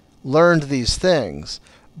theory, learned these things.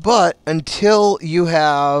 But until you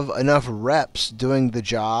have enough reps doing the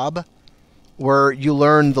job where you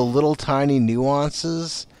learn the little tiny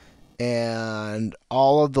nuances and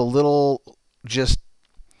all of the little, just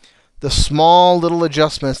the small little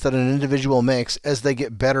adjustments that an individual makes as they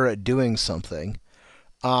get better at doing something,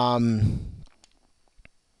 like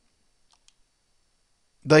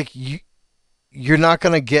you're not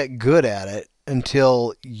going to get good at it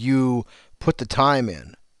until you put the time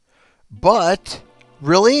in. But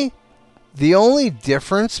really, the only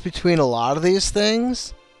difference between a lot of these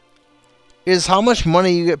things is how much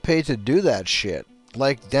money you get paid to do that shit.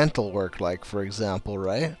 Like dental work, like, for example,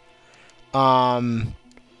 right?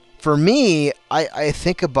 For me, I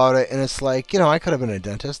think about it, and it's like, you know, I could have been a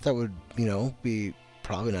dentist. That would, you know, be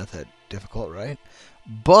probably not that difficult, right?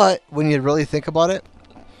 But when you really think about it,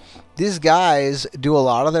 these guys do a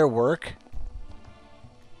lot of their work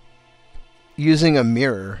using a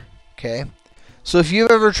mirror, okay? So if you've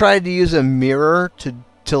ever tried to use a mirror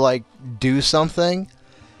to like do something,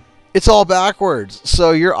 it's all backwards.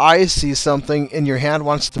 So your eyes see something and your hand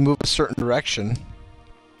wants to move a certain direction.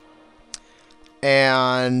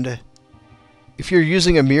 And if you're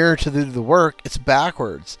using a mirror to do the work, it's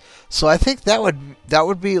backwards. So I think that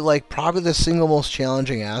would be like probably the single most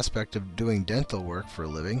challenging aspect of doing dental work for a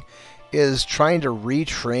living, is trying to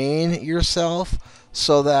retrain yourself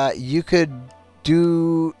so that you could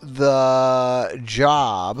do the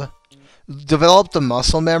job, develop the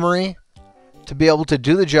muscle memory to be able to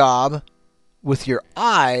do the job with your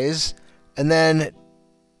eyes, and then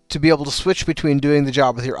to be able to switch between doing the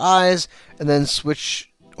job with your eyes and then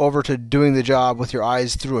switch over to doing the job with your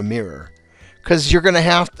eyes through a mirror. Because you're going to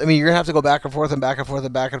have, I mean, you're going to have to go back and forth and back and forth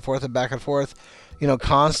and back and forth and back and forth, you know,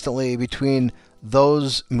 constantly between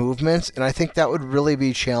those movements. And I think that would really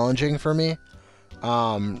be challenging for me,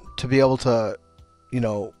 to be able to, you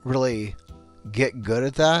know, really get good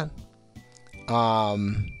at that. I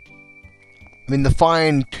mean, the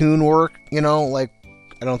fine tune work, you know, like,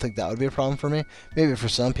 I don't think that would be a problem for me. Maybe for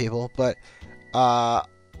some people, but I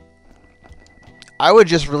would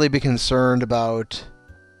just really be concerned about,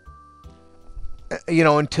 you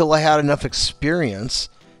know, until I had enough experience,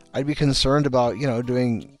 I'd be concerned about, you know,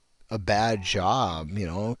 doing a bad job, you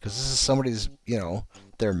know, because this is somebody's, you know,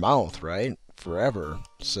 their mouth, right? Forever.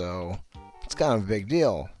 So it's kind of a big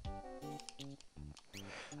deal.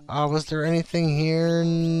 Was there anything here?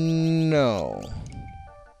 No.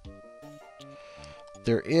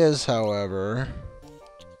 There is, however,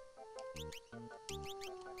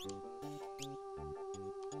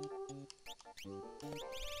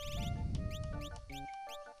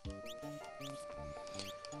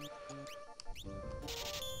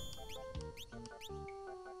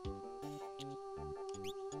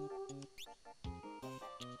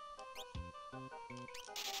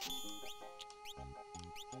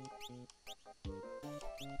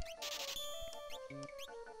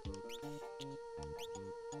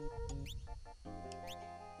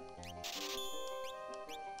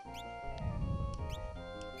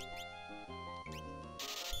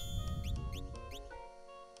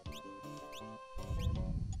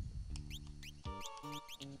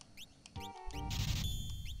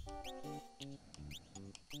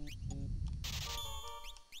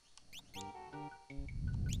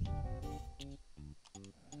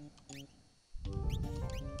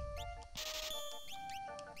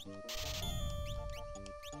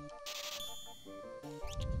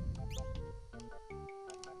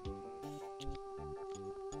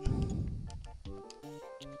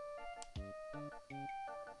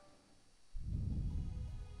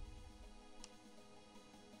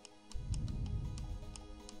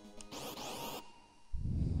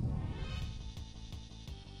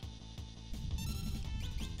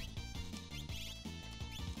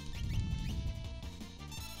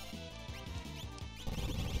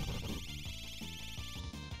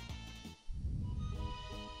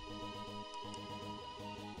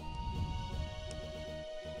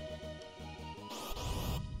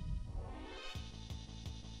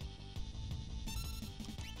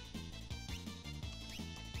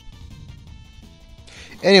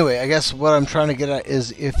 Anyway, I guess what I'm trying to get at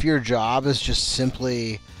is if your job is just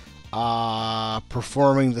simply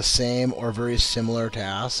performing the same or very similar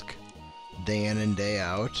task day in and day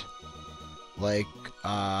out, like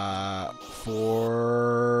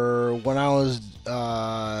for when I was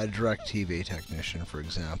a direct TV technician, for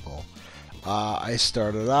example, I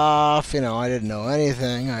started off, I didn't know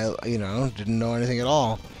anything. I, didn't know anything at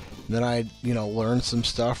all. Then I, learned some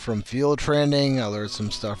stuff from field training. I learned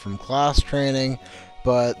some stuff from class training.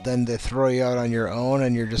 But then they throw you out on your own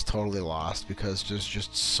and you're just totally lost because there's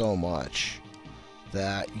just so much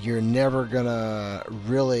that you're never gonna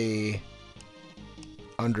really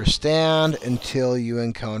understand until you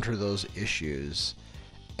encounter those issues.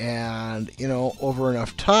 And, over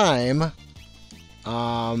enough time,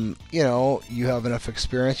 you have enough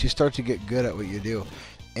experience, you start to get good at what you do.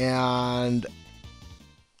 And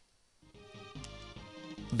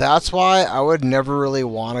that's why I would never really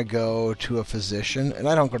want to go to a physician, and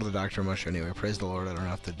I don't go to the doctor much anyway, praise the Lord, I don't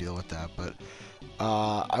have to deal with that, but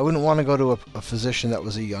I wouldn't want to go to a physician that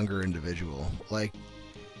was a younger individual. Like,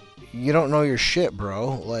 you don't know your shit,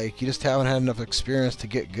 bro. Like, you just haven't had enough experience to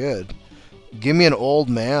get good. Give me an old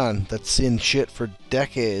man that's seen shit for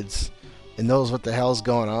decades and knows what the hell's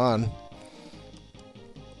going on.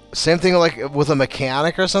 Same thing like with a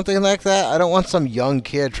mechanic or something like that. I don't want some young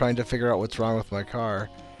kid trying to figure out what's wrong with my car.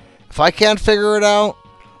 If I can't figure it out,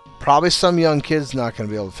 probably some young kid's not going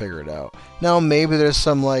to be able to figure it out. Now, maybe there's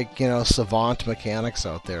some, savant mechanics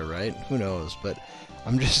out there, right? Who knows? But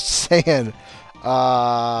I'm just saying,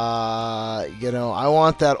 I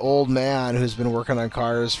want that old man who's been working on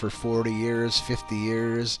cars for 40 years, 50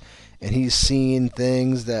 years, and he's seen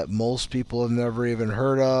things that most people have never even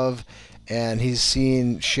heard of, and he's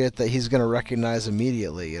seen shit that he's going to recognize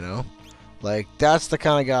immediately, Like, that's the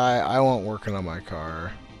kind of guy I want working on my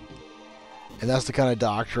car. And that's the kind of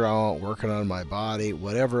doctor I want working on my body.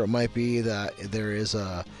 Whatever it might be that there is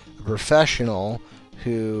a professional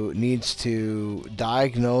who needs to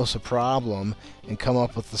diagnose a problem and come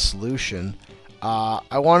up with a solution.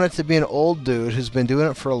 I want it to be an old dude who's been doing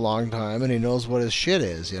it for a long time and he knows what his shit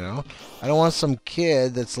is, I don't want some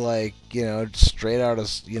kid that's straight out of,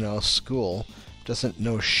 school, doesn't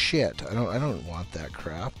know shit. I don't want that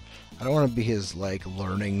crap. I don't want to be his,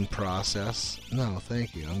 learning process. No,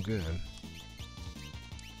 thank you. I'm good.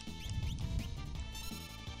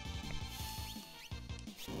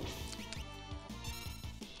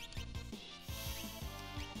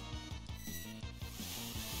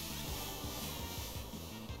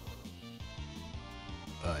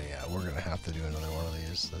 Yeah, we're gonna have to do another one of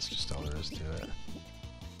these. That's just all there is to it.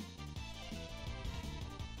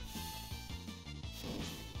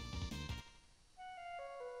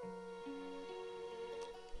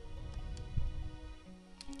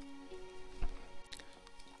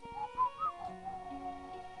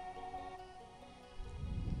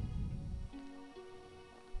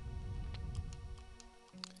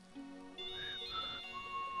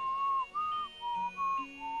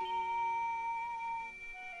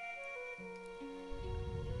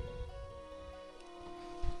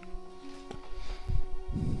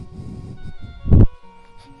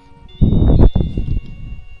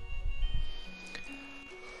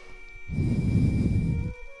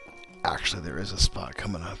 Actually, there is a spot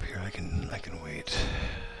coming up here. I can wait.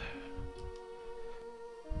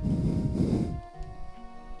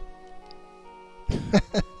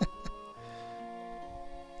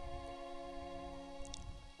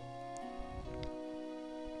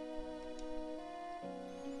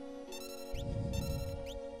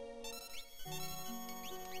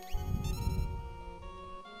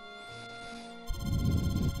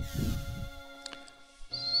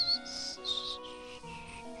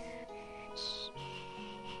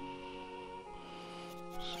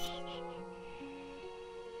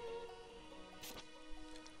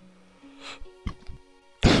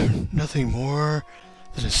 Nothing more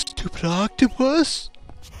than a stupid octopus?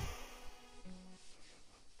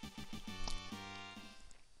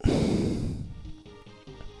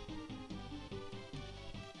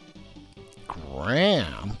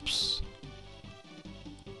 Gramps?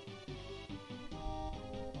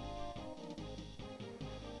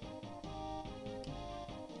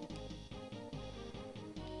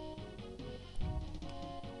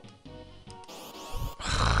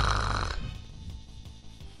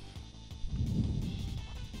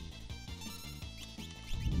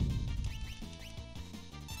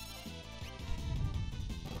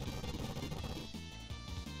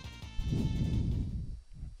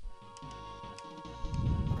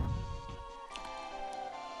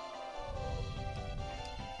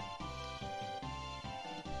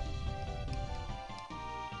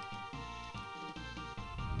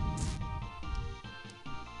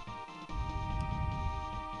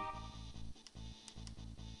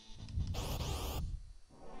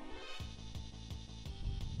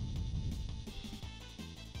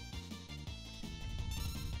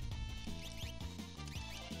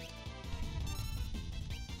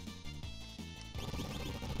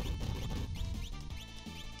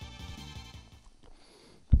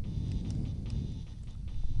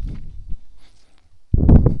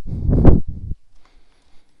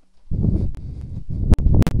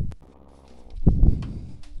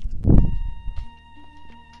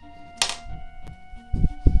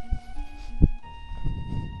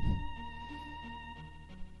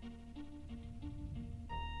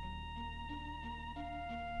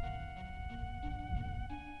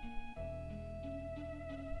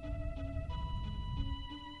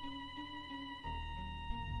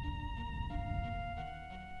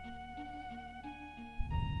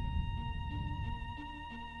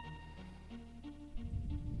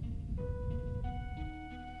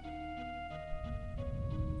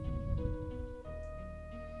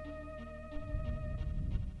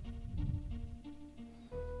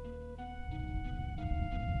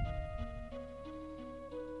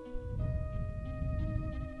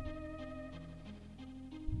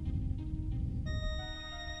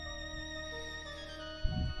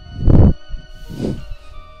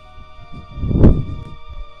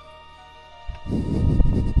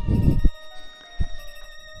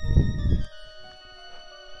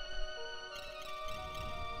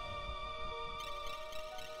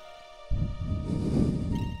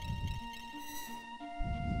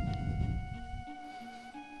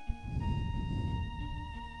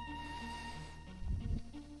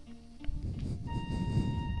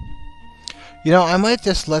 You know, I might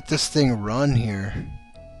just let this thing run here.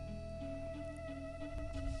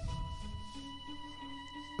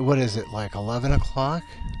 What is it, like 11 o'clock?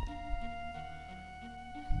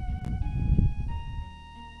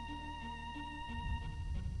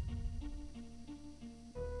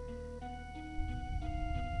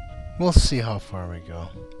 We'll see how far we go.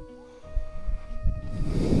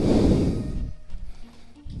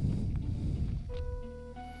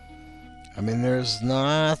 I mean, there's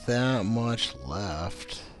not that much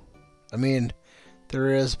left. I mean,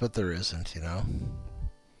 there is, but there isn't, you know?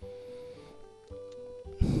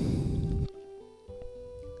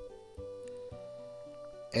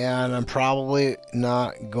 And I'm probably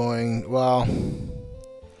not going... Well,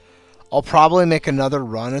 I'll probably make another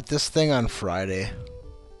run at this thing on Friday.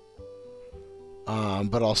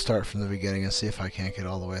 But I'll start from the beginning and see if I can't get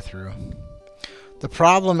all the way through. The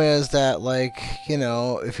problem is that, like, you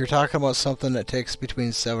know, if you're talking about something that takes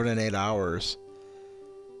between 7 and 8 hours,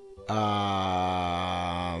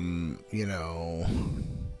 you know,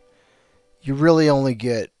 you really only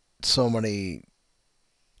get so many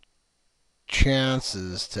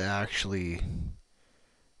chances to actually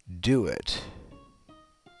do it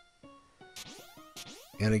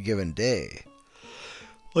in a given day.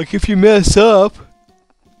 Like, if you mess up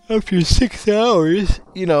after 6 hours,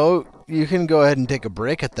 you know, you can go ahead and take a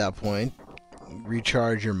break at that point,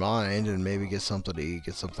 recharge your mind, and maybe get something to eat,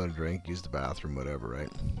 get something to drink, use the bathroom, whatever, right?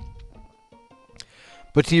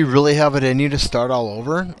 But do you really have it in you to start all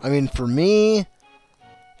over? I mean, for me,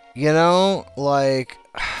 you know, like,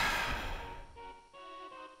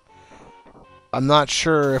 I'm not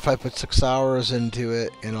sure if I put 6 hours into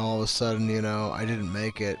it and all of a sudden, you know, I didn't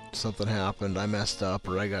make it, something happened, I messed up,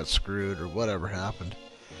 or I got screwed, or whatever happened.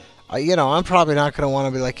 You know, I'm probably not going to want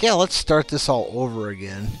to be like, yeah, let's start this all over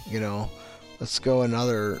again, you know. Let's go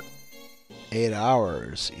another 8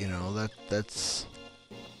 hours, you know, that's...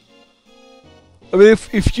 I mean,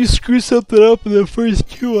 if you screw something up in the first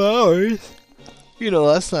 2 hours, you know,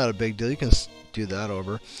 that's not a big deal. You can do that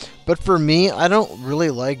over. But for me, I don't really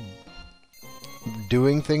like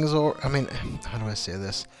doing things over... I mean, how do I say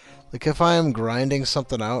this? Like if I am grinding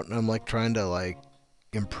something out and I'm like trying to like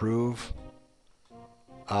improve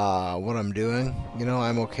what I'm doing,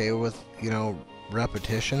 I'm okay with,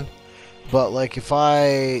 repetition. But like if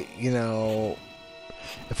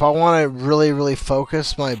if I want to really, really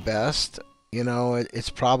focus my best, it's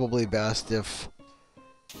probably best if,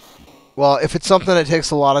 well, if it's something that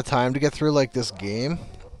takes a lot of time to get through, like this game,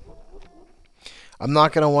 I'm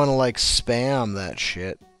not going to want to like spam that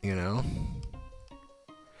shit.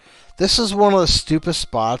 This is one of the stupid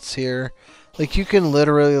spots here. Like you can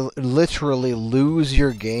literally lose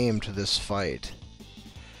your game to this fight.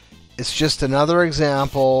 It's just another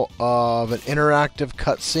example of an interactive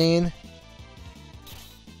cutscene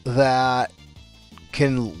that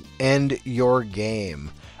can end your game.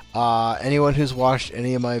 Anyone who's watched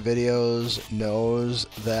any of my videos knows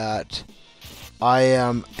that I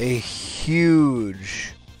am a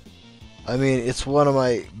huge... I mean, it's one of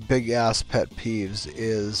my big-ass pet peeves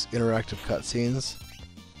is interactive cutscenes.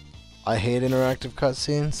 I hate interactive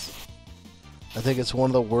cutscenes. I think it's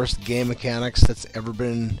one of the worst game mechanics that's ever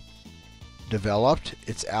been developed.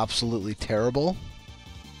 It's absolutely terrible.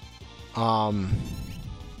 I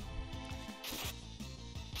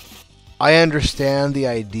understand the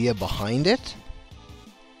idea behind it.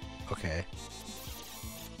 Okay.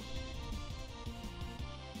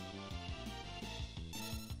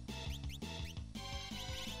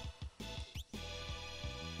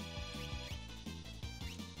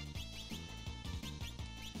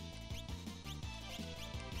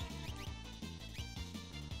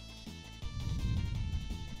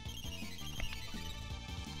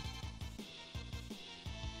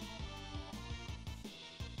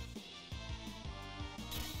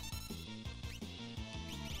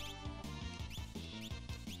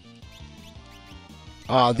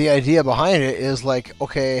 The idea behind it is like,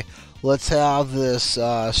 okay, let's have this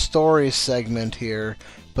story segment here,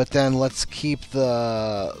 but then let's keep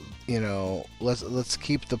the, let's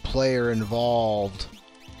keep the player involved,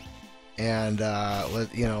 and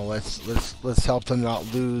let's help them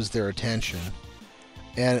not lose their attention.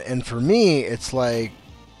 And for me, it's like,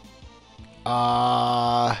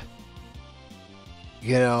 like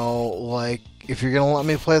if you're gonna let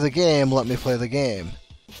me play the game, let me play the game.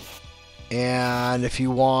 And if you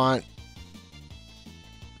want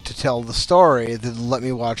to tell the story, then let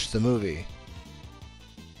me watch the movie.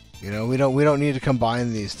 We don't need to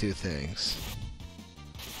combine these two things.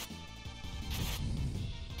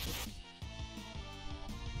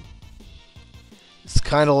 It's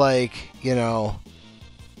kind of like,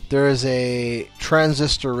 there is a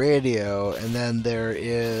transistor radio and then there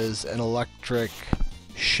is an electric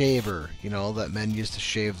shaver, that men use to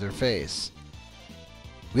shave their face.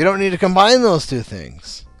 We don't need to combine those two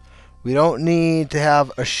things. We don't need to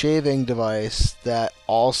have a shaving device that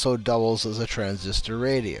also doubles as a transistor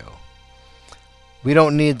radio. We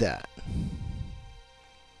don't need that.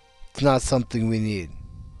 It's not something we need.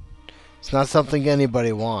 It's not something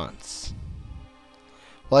anybody wants.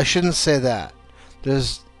 Well, I shouldn't say that.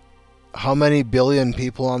 There's how many billion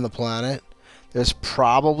people on the planet? There's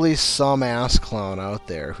probably some ass clown out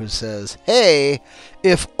there who says, hey,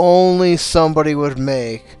 if only somebody would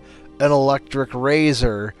make an electric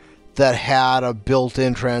razor that had a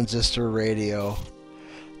built-in transistor radio.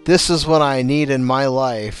 This is what I need in my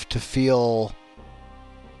life to feel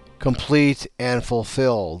complete and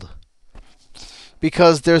fulfilled.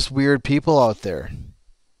 Because there's weird people out there.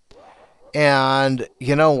 And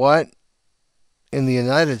you know what? In the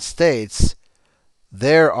United States,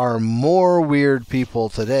 there are more weird people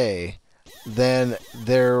today than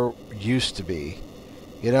there used to be.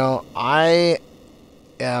 I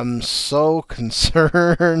am so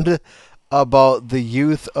concerned about the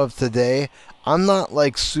youth of today. I'm not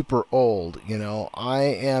like super old, I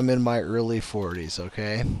am in my early 40s,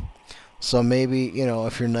 okay? So maybe,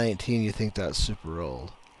 if you're 19, you think that's super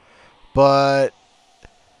old. But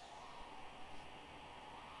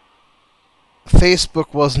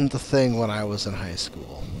Facebook wasn't the thing when I was in high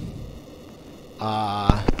school.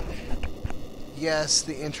 Yes,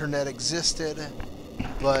 the internet existed,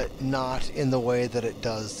 but not in the way that it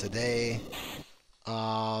does today.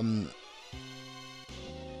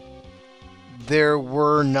 There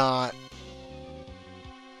were not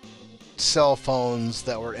cell phones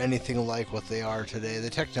that were anything like what they are today. The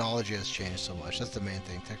technology has changed so much. That's the main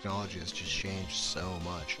thing. Technology has just changed so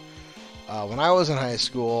much. When I was in high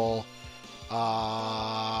school,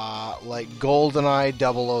 like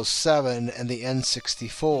GoldenEye 007 and the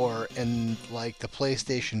N64 and like the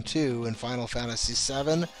PlayStation 2 and Final Fantasy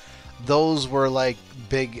 7, those were like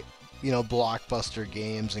big, blockbuster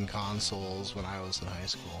games and consoles when I was in high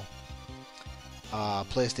school.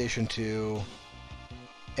 PlayStation 2,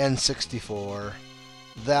 N64.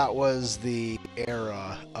 That was the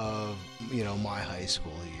era of, my high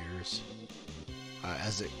school years,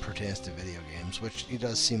 as it pertains to video games, which it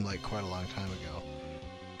does seem like quite a long time ago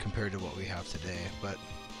compared to what we have today. But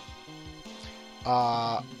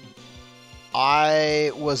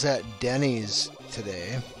I was at Denny's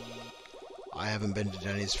today. I haven't been to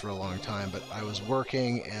Denny's for a long time, but I was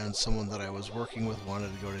working, and someone that I was working with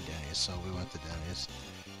wanted to go to Denny's, so we went to Denny's.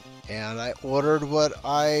 And I ordered what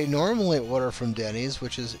I normally order from Denny's,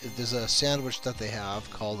 which is, there's a sandwich that they have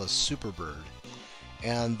called a Superbird.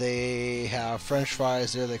 And they have French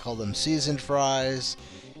fries there, they call them seasoned fries.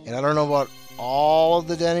 And I don't know about all of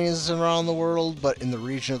the Denny's around the world, but in the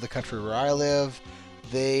region of the country where I live,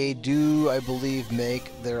 they do, I believe,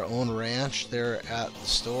 make their own ranch there at the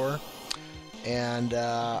store. And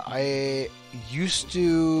I used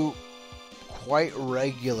to quite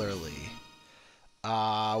regularly,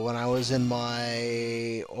 when I was in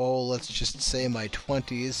my, let's just say my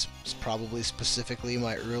 20s, probably specifically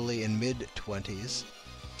my early and mid-20s,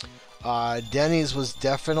 Denny's was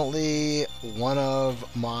definitely one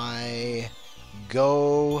of my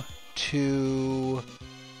go-to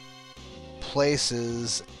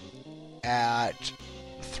places at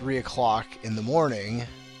 3 o'clock in the morning,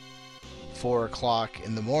 4 o'clock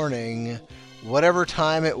in the morning, whatever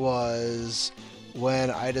time it was, when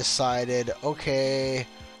I decided, okay,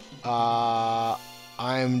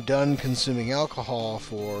 I'm done consuming alcohol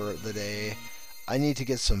for the day, I need to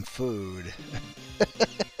get some food.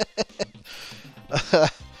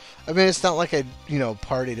 I mean, it's not like I,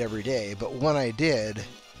 partied every day, but when I did,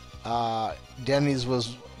 Denny's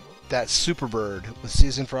was that Superbird with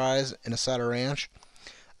seasoned fries and a side of ranch.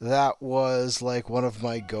 That was like one of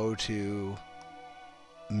my go-to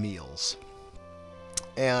meals.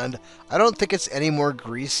 And I don't think it's any more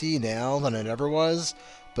greasy now than it ever was.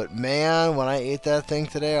 But man, when I ate that thing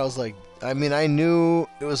today, I was like, I mean, I knew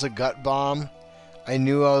it was a gut bomb. I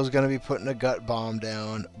knew I was going to be putting a gut bomb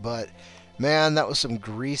down. But man, that was some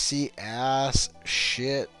greasy ass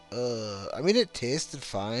shit. I mean, it tasted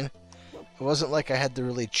fine. It wasn't like I had to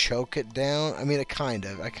really choke it down. I mean, I kind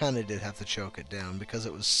of did have to choke it down because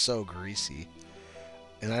it was so greasy.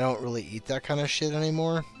 And I don't really eat that kind of shit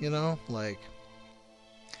anymore, like,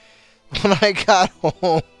 when I got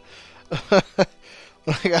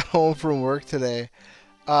home, from work today,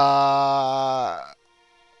 I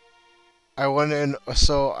went in,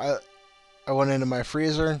 so I went into my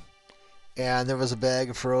freezer, and there was a bag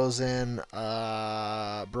of frozen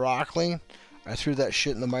broccoli. I threw that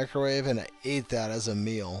shit in the microwave, and I ate that as a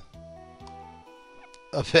meal.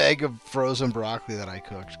 A bag of frozen broccoli that I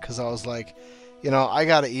cooked, because I was like, I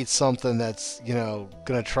gotta eat something that's,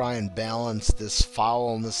 gonna try and balance this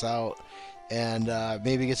foulness out, and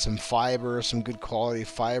maybe get some fiber, some good quality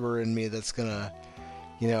fiber in me that's gonna,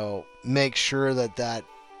 make sure that that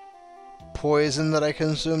poison that I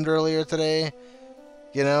consumed earlier today,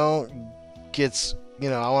 gets,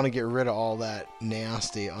 I want to get rid of all that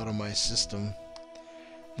nasty out of my system.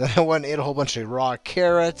 Then I went and ate a whole bunch of raw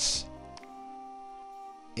carrots,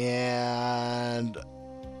 and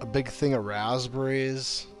a big thing of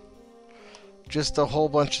raspberries. Just a whole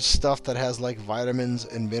bunch of stuff that has like vitamins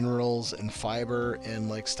and minerals and fiber and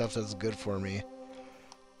like stuff that's good for me.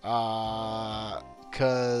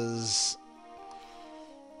 'Cause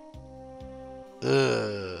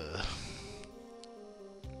I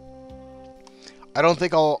don't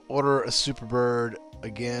think I'll order a Superbird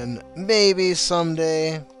again. Maybe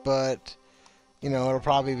someday, but it'll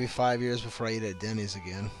probably be 5 years before I eat at Denny's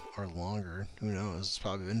again, or longer. Who knows? It's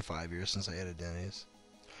probably been 5 years since I ate at Denny's.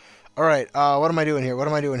 All right, what am I doing here?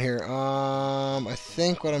 I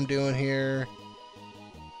think what I'm doing here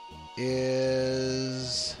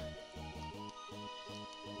is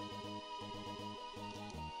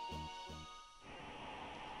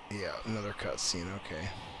another cutscene. Okay.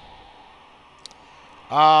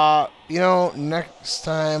 Next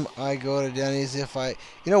time I go to Denny's, if I,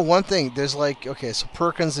 one thing, there's like, okay, so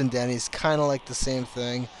Perkins and Denny's kind of like the same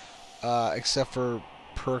thing, except for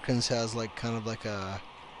Perkins has like kind of like a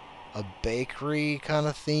bakery kind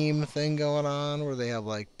of theme thing going on, where they have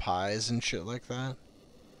like pies and shit like that.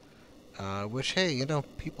 Which, hey,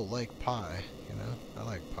 people like pie, I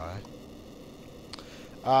like pie.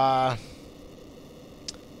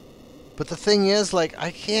 But the thing is, like,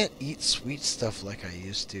 I can't eat sweet stuff like I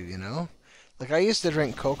used to, Like, I used to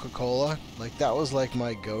drink Coca-Cola. Like, that was, like,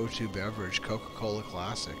 my go-to beverage, Coca-Cola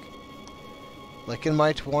Classic. Like, in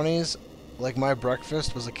my 20s, like, my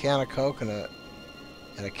breakfast was a can of Coke and a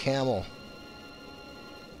Camel.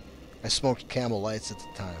 I smoked Camel Lights at the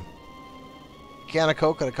time. A can of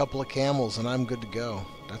Coke and a couple of Camels, and I'm good to go.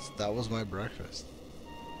 That was my breakfast.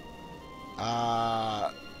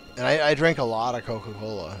 And I drink a lot of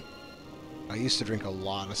Coca-Cola. I used to drink a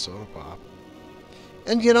lot of soda pop.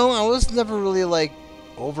 And you know, I was never really like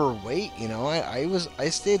overweight, you know. I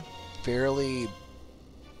stayed fairly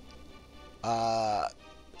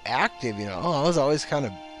active, you know. I was always kind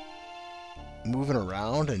of moving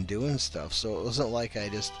around and doing stuff, so it wasn't like I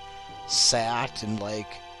just sat and like,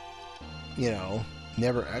 you know,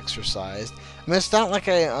 never exercised. I mean, it's not like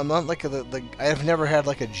I'm not like I've never had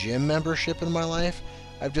like a gym membership in my life.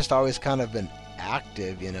 I've just always kind of been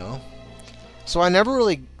active, you know. So I never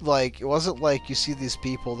really like, it wasn't like you see these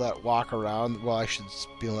people that walk around, well, I should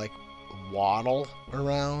be like waddle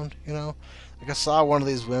around, you know. Like I saw one of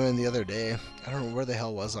these women the other day. I don't know, where the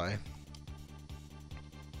hell was I?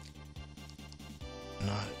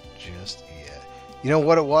 Not just yet. You know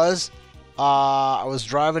what it was? I was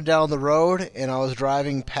driving down the road and I was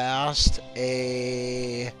driving past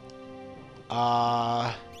a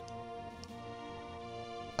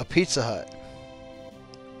Pizza Hut.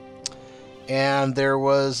 And there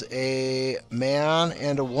was a man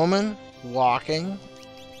and a woman walking.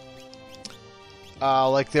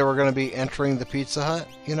 Like they were going to be entering the Pizza Hut,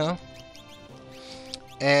 you know?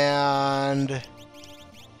 And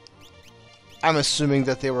I'm assuming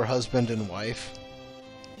that they were husband and wife.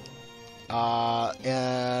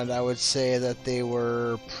 And I would say that they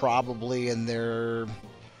were probably in their,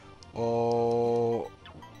 what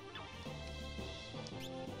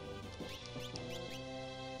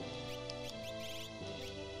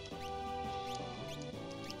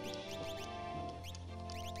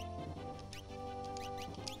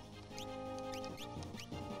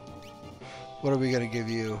are we going to give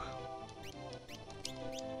you?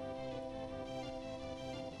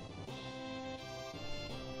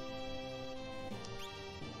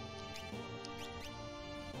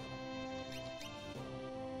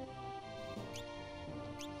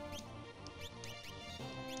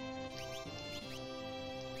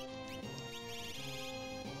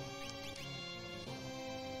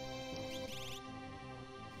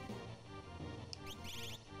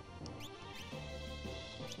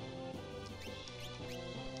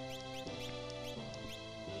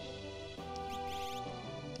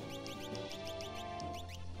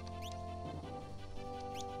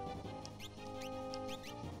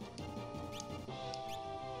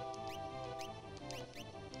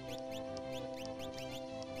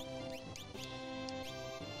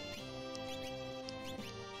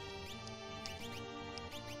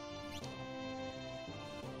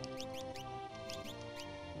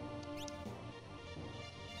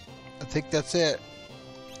 I think that's it.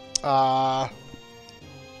 What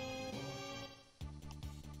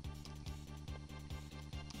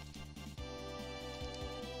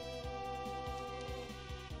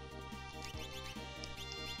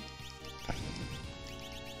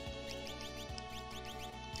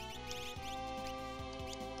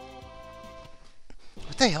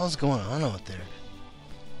the hell's going on out there?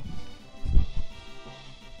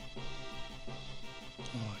 Oh,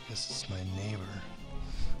 I guess it's my neighbor.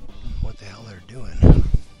 I don't know what the hell they're doing.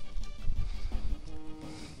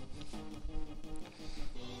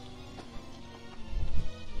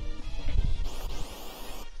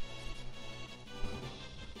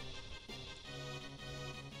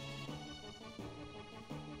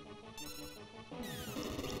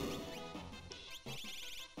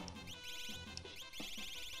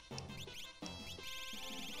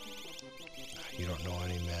 You don't know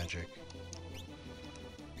any magic.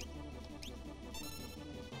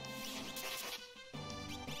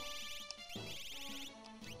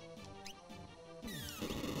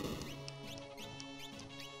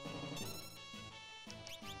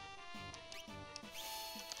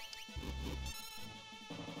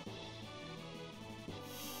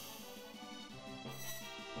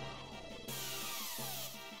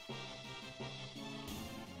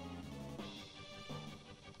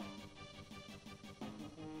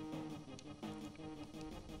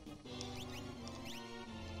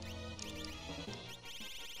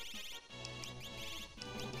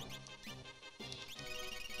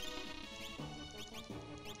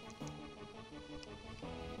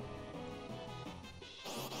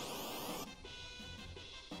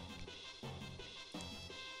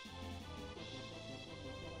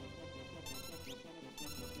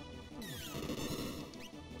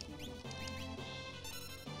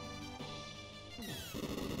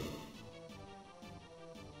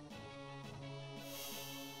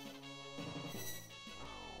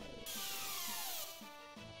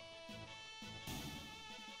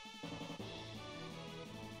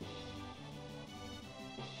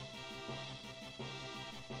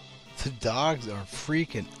 The dogs are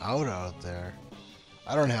freaking out there.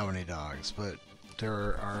 I don't have any dogs, but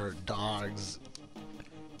there are dogs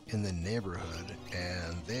in the neighborhood,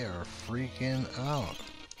 and they are freaking out.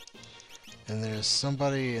 And there's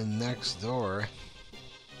somebody in next door.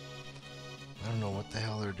 I don't know what the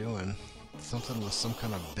hell they're doing. Something with some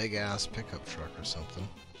kind of big-ass pickup truck or something.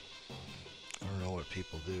 I don't know what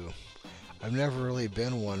people do. I've never really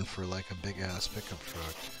been one for like a big-ass pickup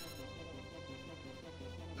truck.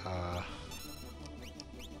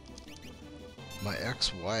 My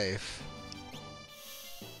ex-wife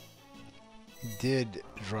did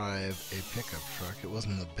drive a pickup truck. It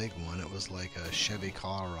wasn't a big one. It was like a Chevy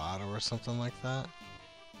Colorado or something like that.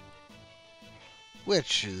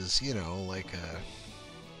 Which is, you know, like a...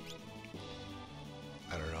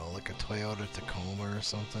 I don't know, like a Toyota Tacoma or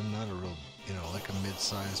something. Not a real, you know, like a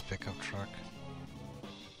mid-sized pickup truck.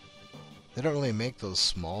 They don't really make those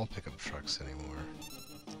small pickup trucks anymore,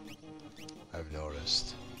 I've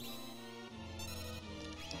noticed.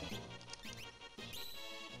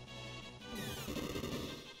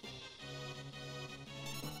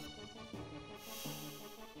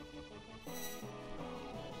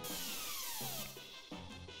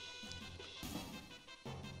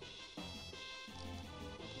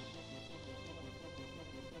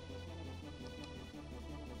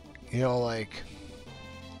 You know, like,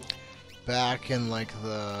 back in, like,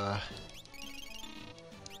 the...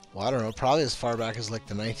 Well, I don't know, probably as far back as, like,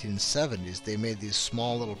 the 1970s, they made these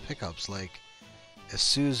small little pickups, like,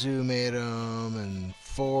 Isuzu made them, and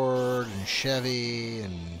Ford, and Chevy,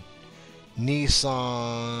 and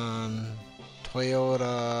Nissan,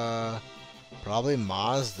 Toyota, probably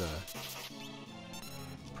Mazda.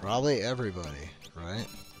 Probably everybody, right?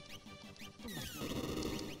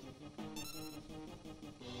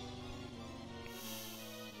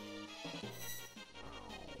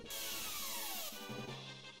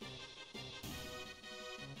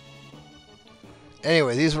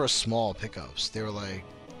 Anyway, these were small pickups. They were like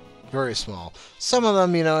very small. Some of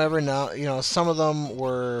them, you know, every now, you know, some of them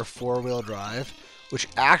were four-wheel drive, which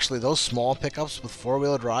actually those small pickups with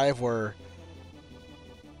four-wheel drive were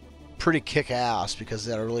pretty kick-ass because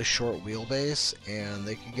they had a really short wheelbase and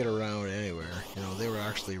they could get around anywhere. You know, they were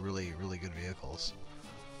actually really, really good vehicles.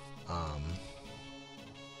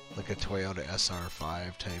 Like a Toyota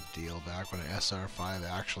SR5 type deal back when an SR5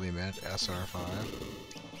 actually meant SR5.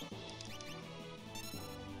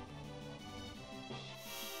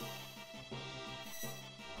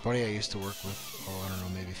 Buddy I used to work with, oh, I don't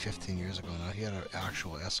know, maybe 15 years ago now, he had an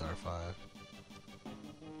actual SR5.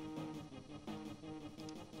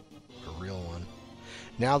 A real one.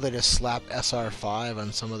 Now they just slap SR5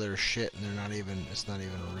 on some of their shit and they're not even, it's not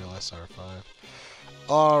even a real SR5.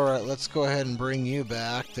 Alright, let's go ahead and bring you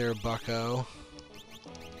back there, bucko.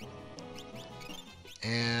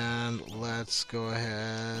 And let's go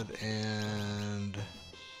ahead and...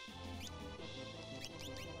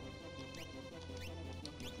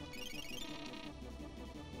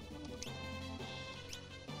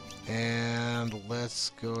 And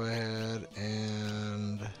let's go ahead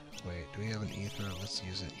and... Wait, do we have an ether? Let's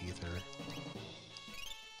use an ether.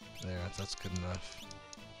 There, that's good enough.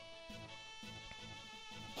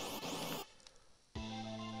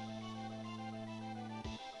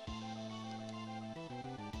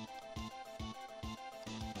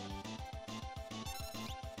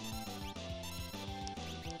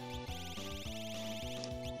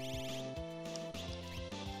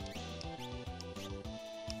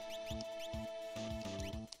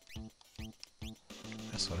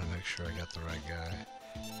 I just want to make sure I got the right guy,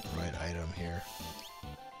 the right item here.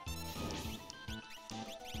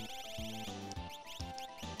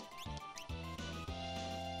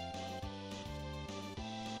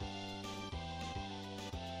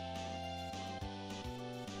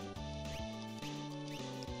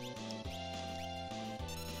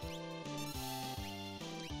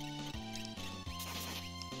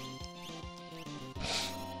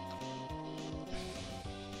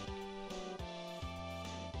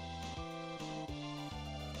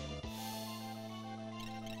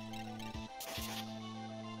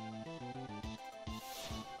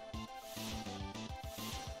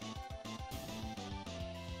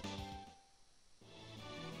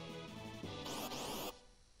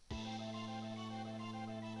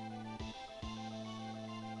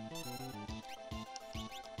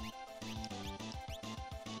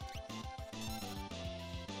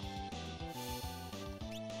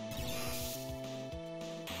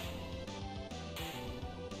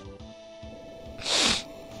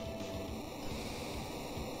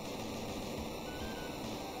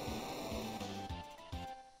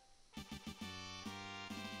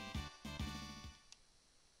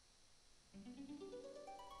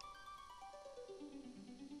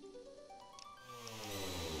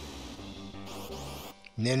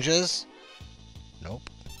 Ninjas? Nope.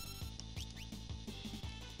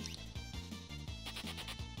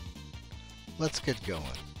 Let's get going.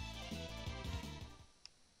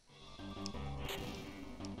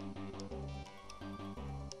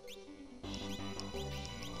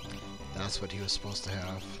 That's what he was supposed to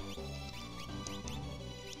have.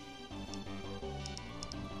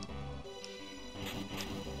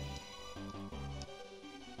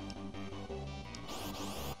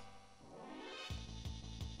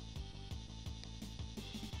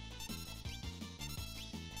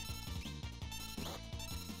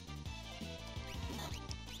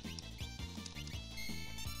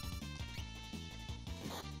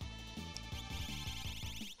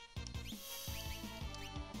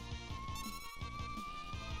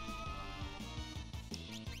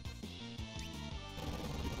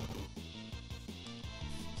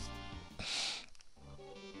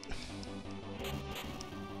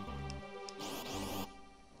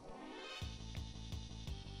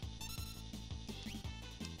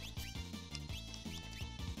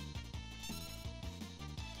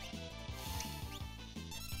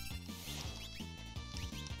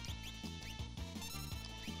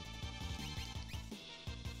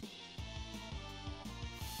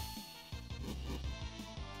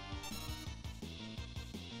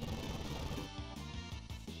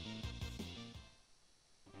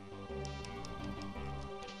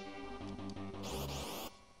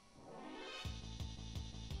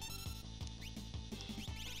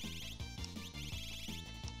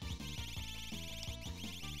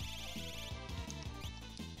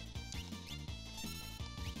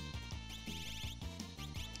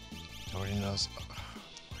 Nobody knows.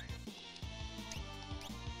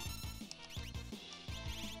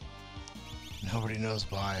 Nobody knows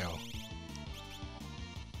bio.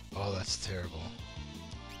 Oh, that's terrible.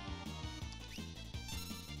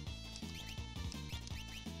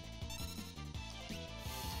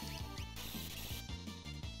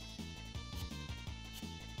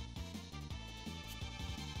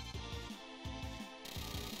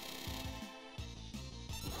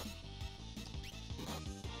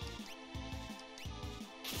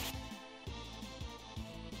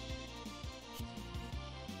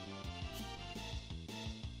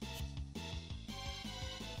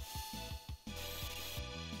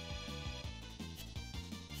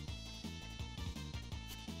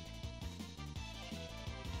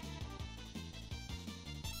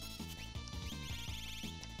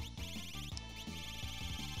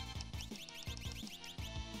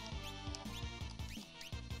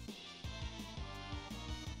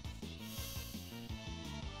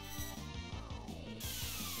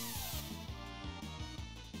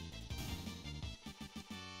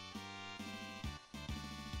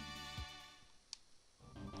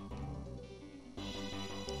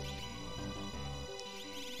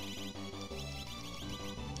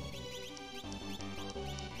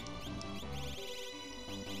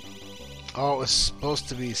 Oh, it was supposed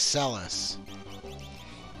to be Celis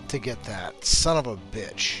to get that. Son of a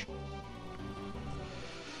bitch.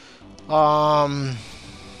 Oh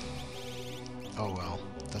well.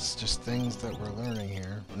 That's just things that we're learning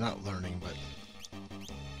here. Not learning, but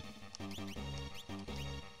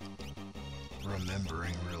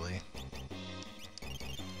remembering, really.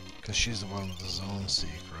 Because she's the one with the zone seek,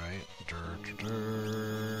 right?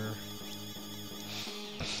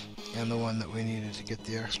 And the one that we needed to get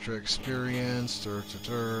the extra experience.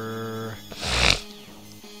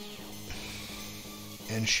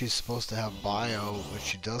 And she's supposed to have bio, which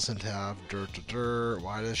she doesn't have.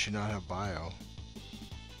 Why does she not have bio?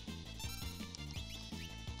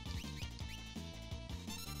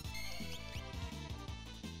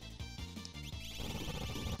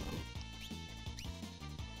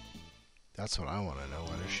 That's what I want to know.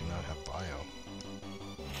 Why does she not have bio?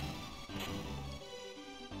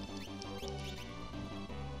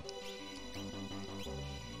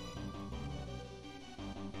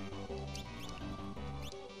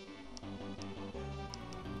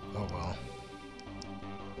 Oh well.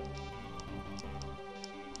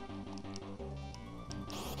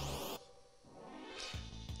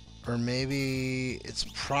 Or maybe it's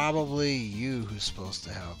probably you who's supposed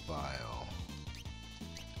to have bio.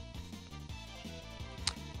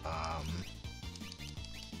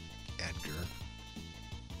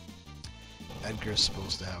 Edgar's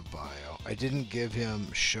supposed to have bio. I didn't give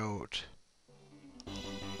him Shote.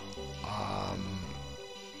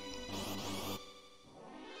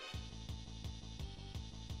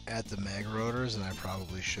 At the Mag Rotors, and I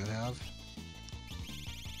probably should have.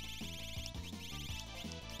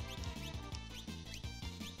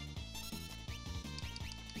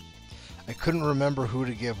 I couldn't remember who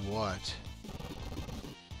to give what.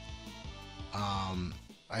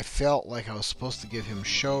 I felt like I was supposed to give him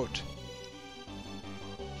Shoat,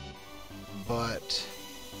 but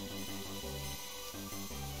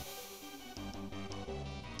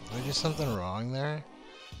did I do something wrong there?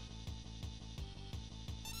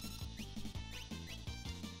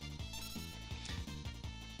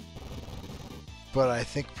 But I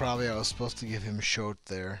think probably I was supposed to give him Shoat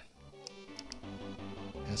there.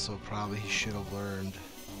 And so probably he should have learned.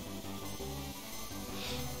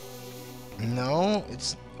 No,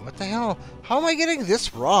 it's... What the hell? How am I getting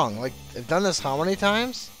this wrong? Like, I've done this how many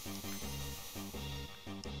times?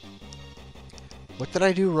 What did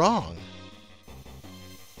I do wrong?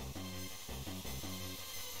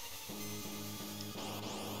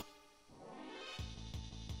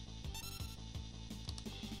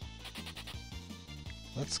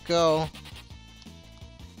 Let's go.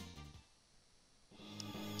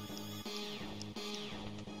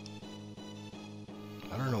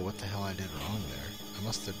 I don't know what the hell I did wrong there. I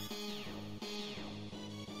must have...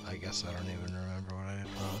 I guess I don't even remember what I did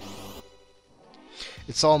wrong.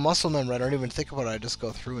 It's all muscle memory. I don't even think about it. I just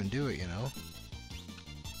go through and do it, you know?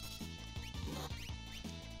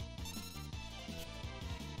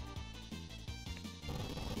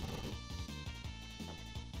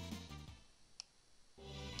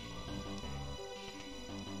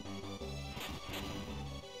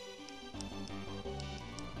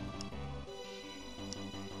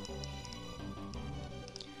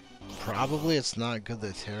 Probably it's not good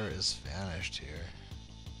that Terra is vanished here.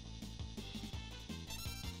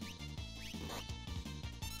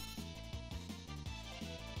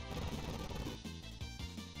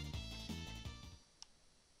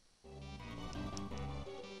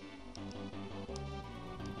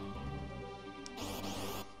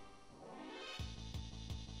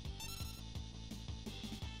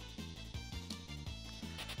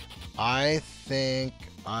 I think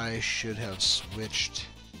I should have switched.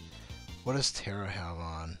 What does Terra have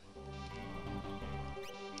on?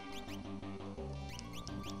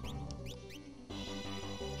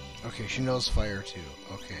 Okay, she knows fire too.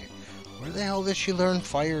 Okay. Where the hell did she learn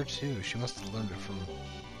fire too? She must have learned it from...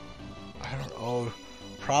 I don't know.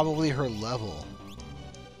 Probably her level.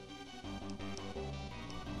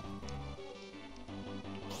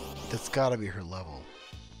 That's gotta be her level.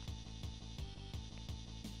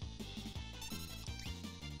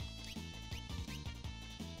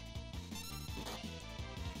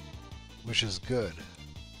 Which is good.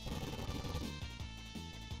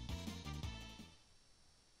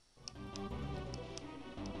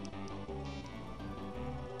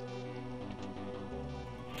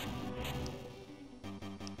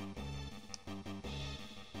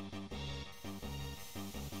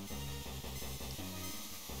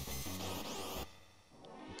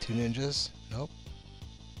 Two ninjas? Nope.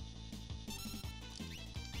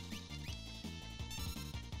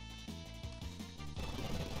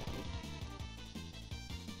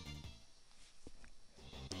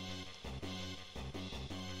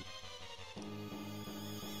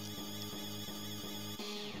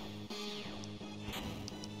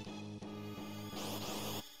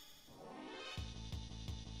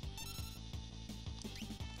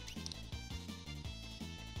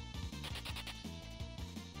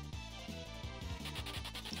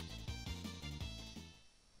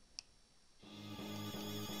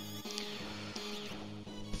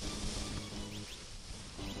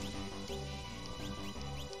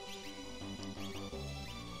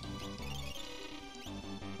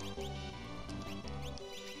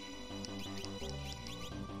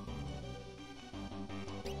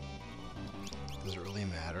 Does it really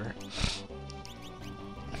matter?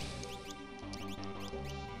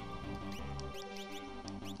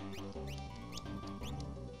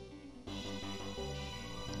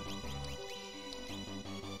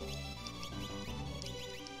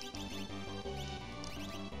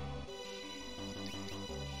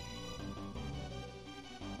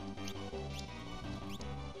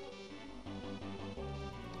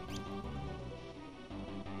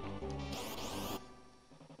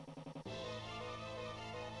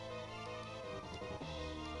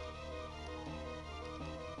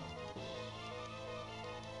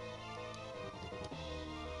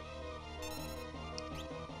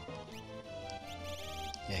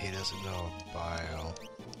 Yeah, he doesn't know bio.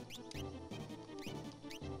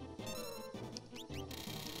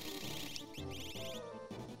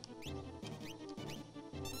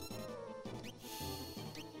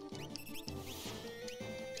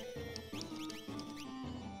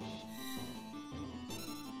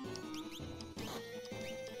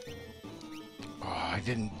 Oh, I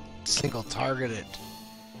didn't single target it.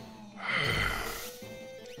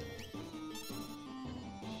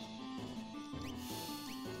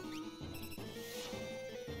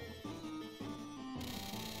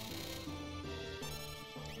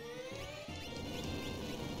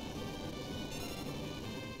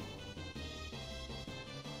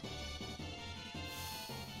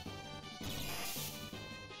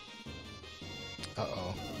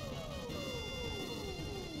 Uh-oh.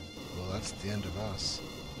 Well, that's the end of us.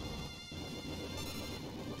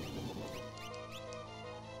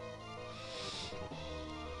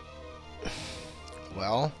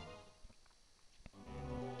 Well...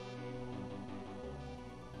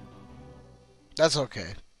 that's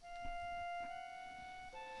okay.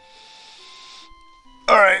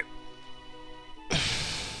 Alright.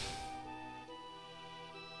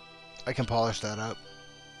 I can polish that up.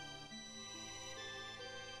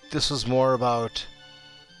 This was more about...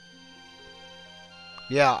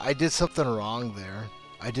 yeah, I did something wrong there.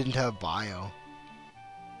 I didn't have bio.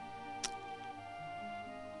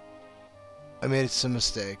 I made some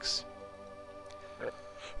mistakes.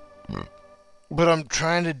 But I'm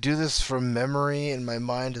trying to do this from memory and my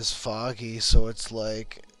mind is foggy, so it's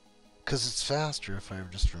like... because it's faster if I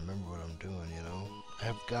just remember what I'm doing, you know?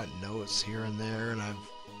 I've got notes here and there, and I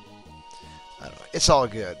don't know. It's all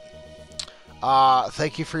good.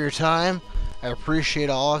 Thank you for your time. I appreciate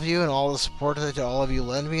all of you and all the support that all of you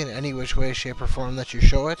lend me in any which way, shape, or form that you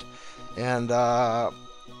show it. And,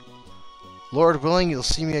 Lord willing, you'll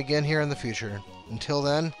see me again here in the future. Until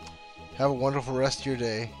then, have a wonderful rest of your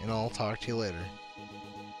day, and I'll talk to you later.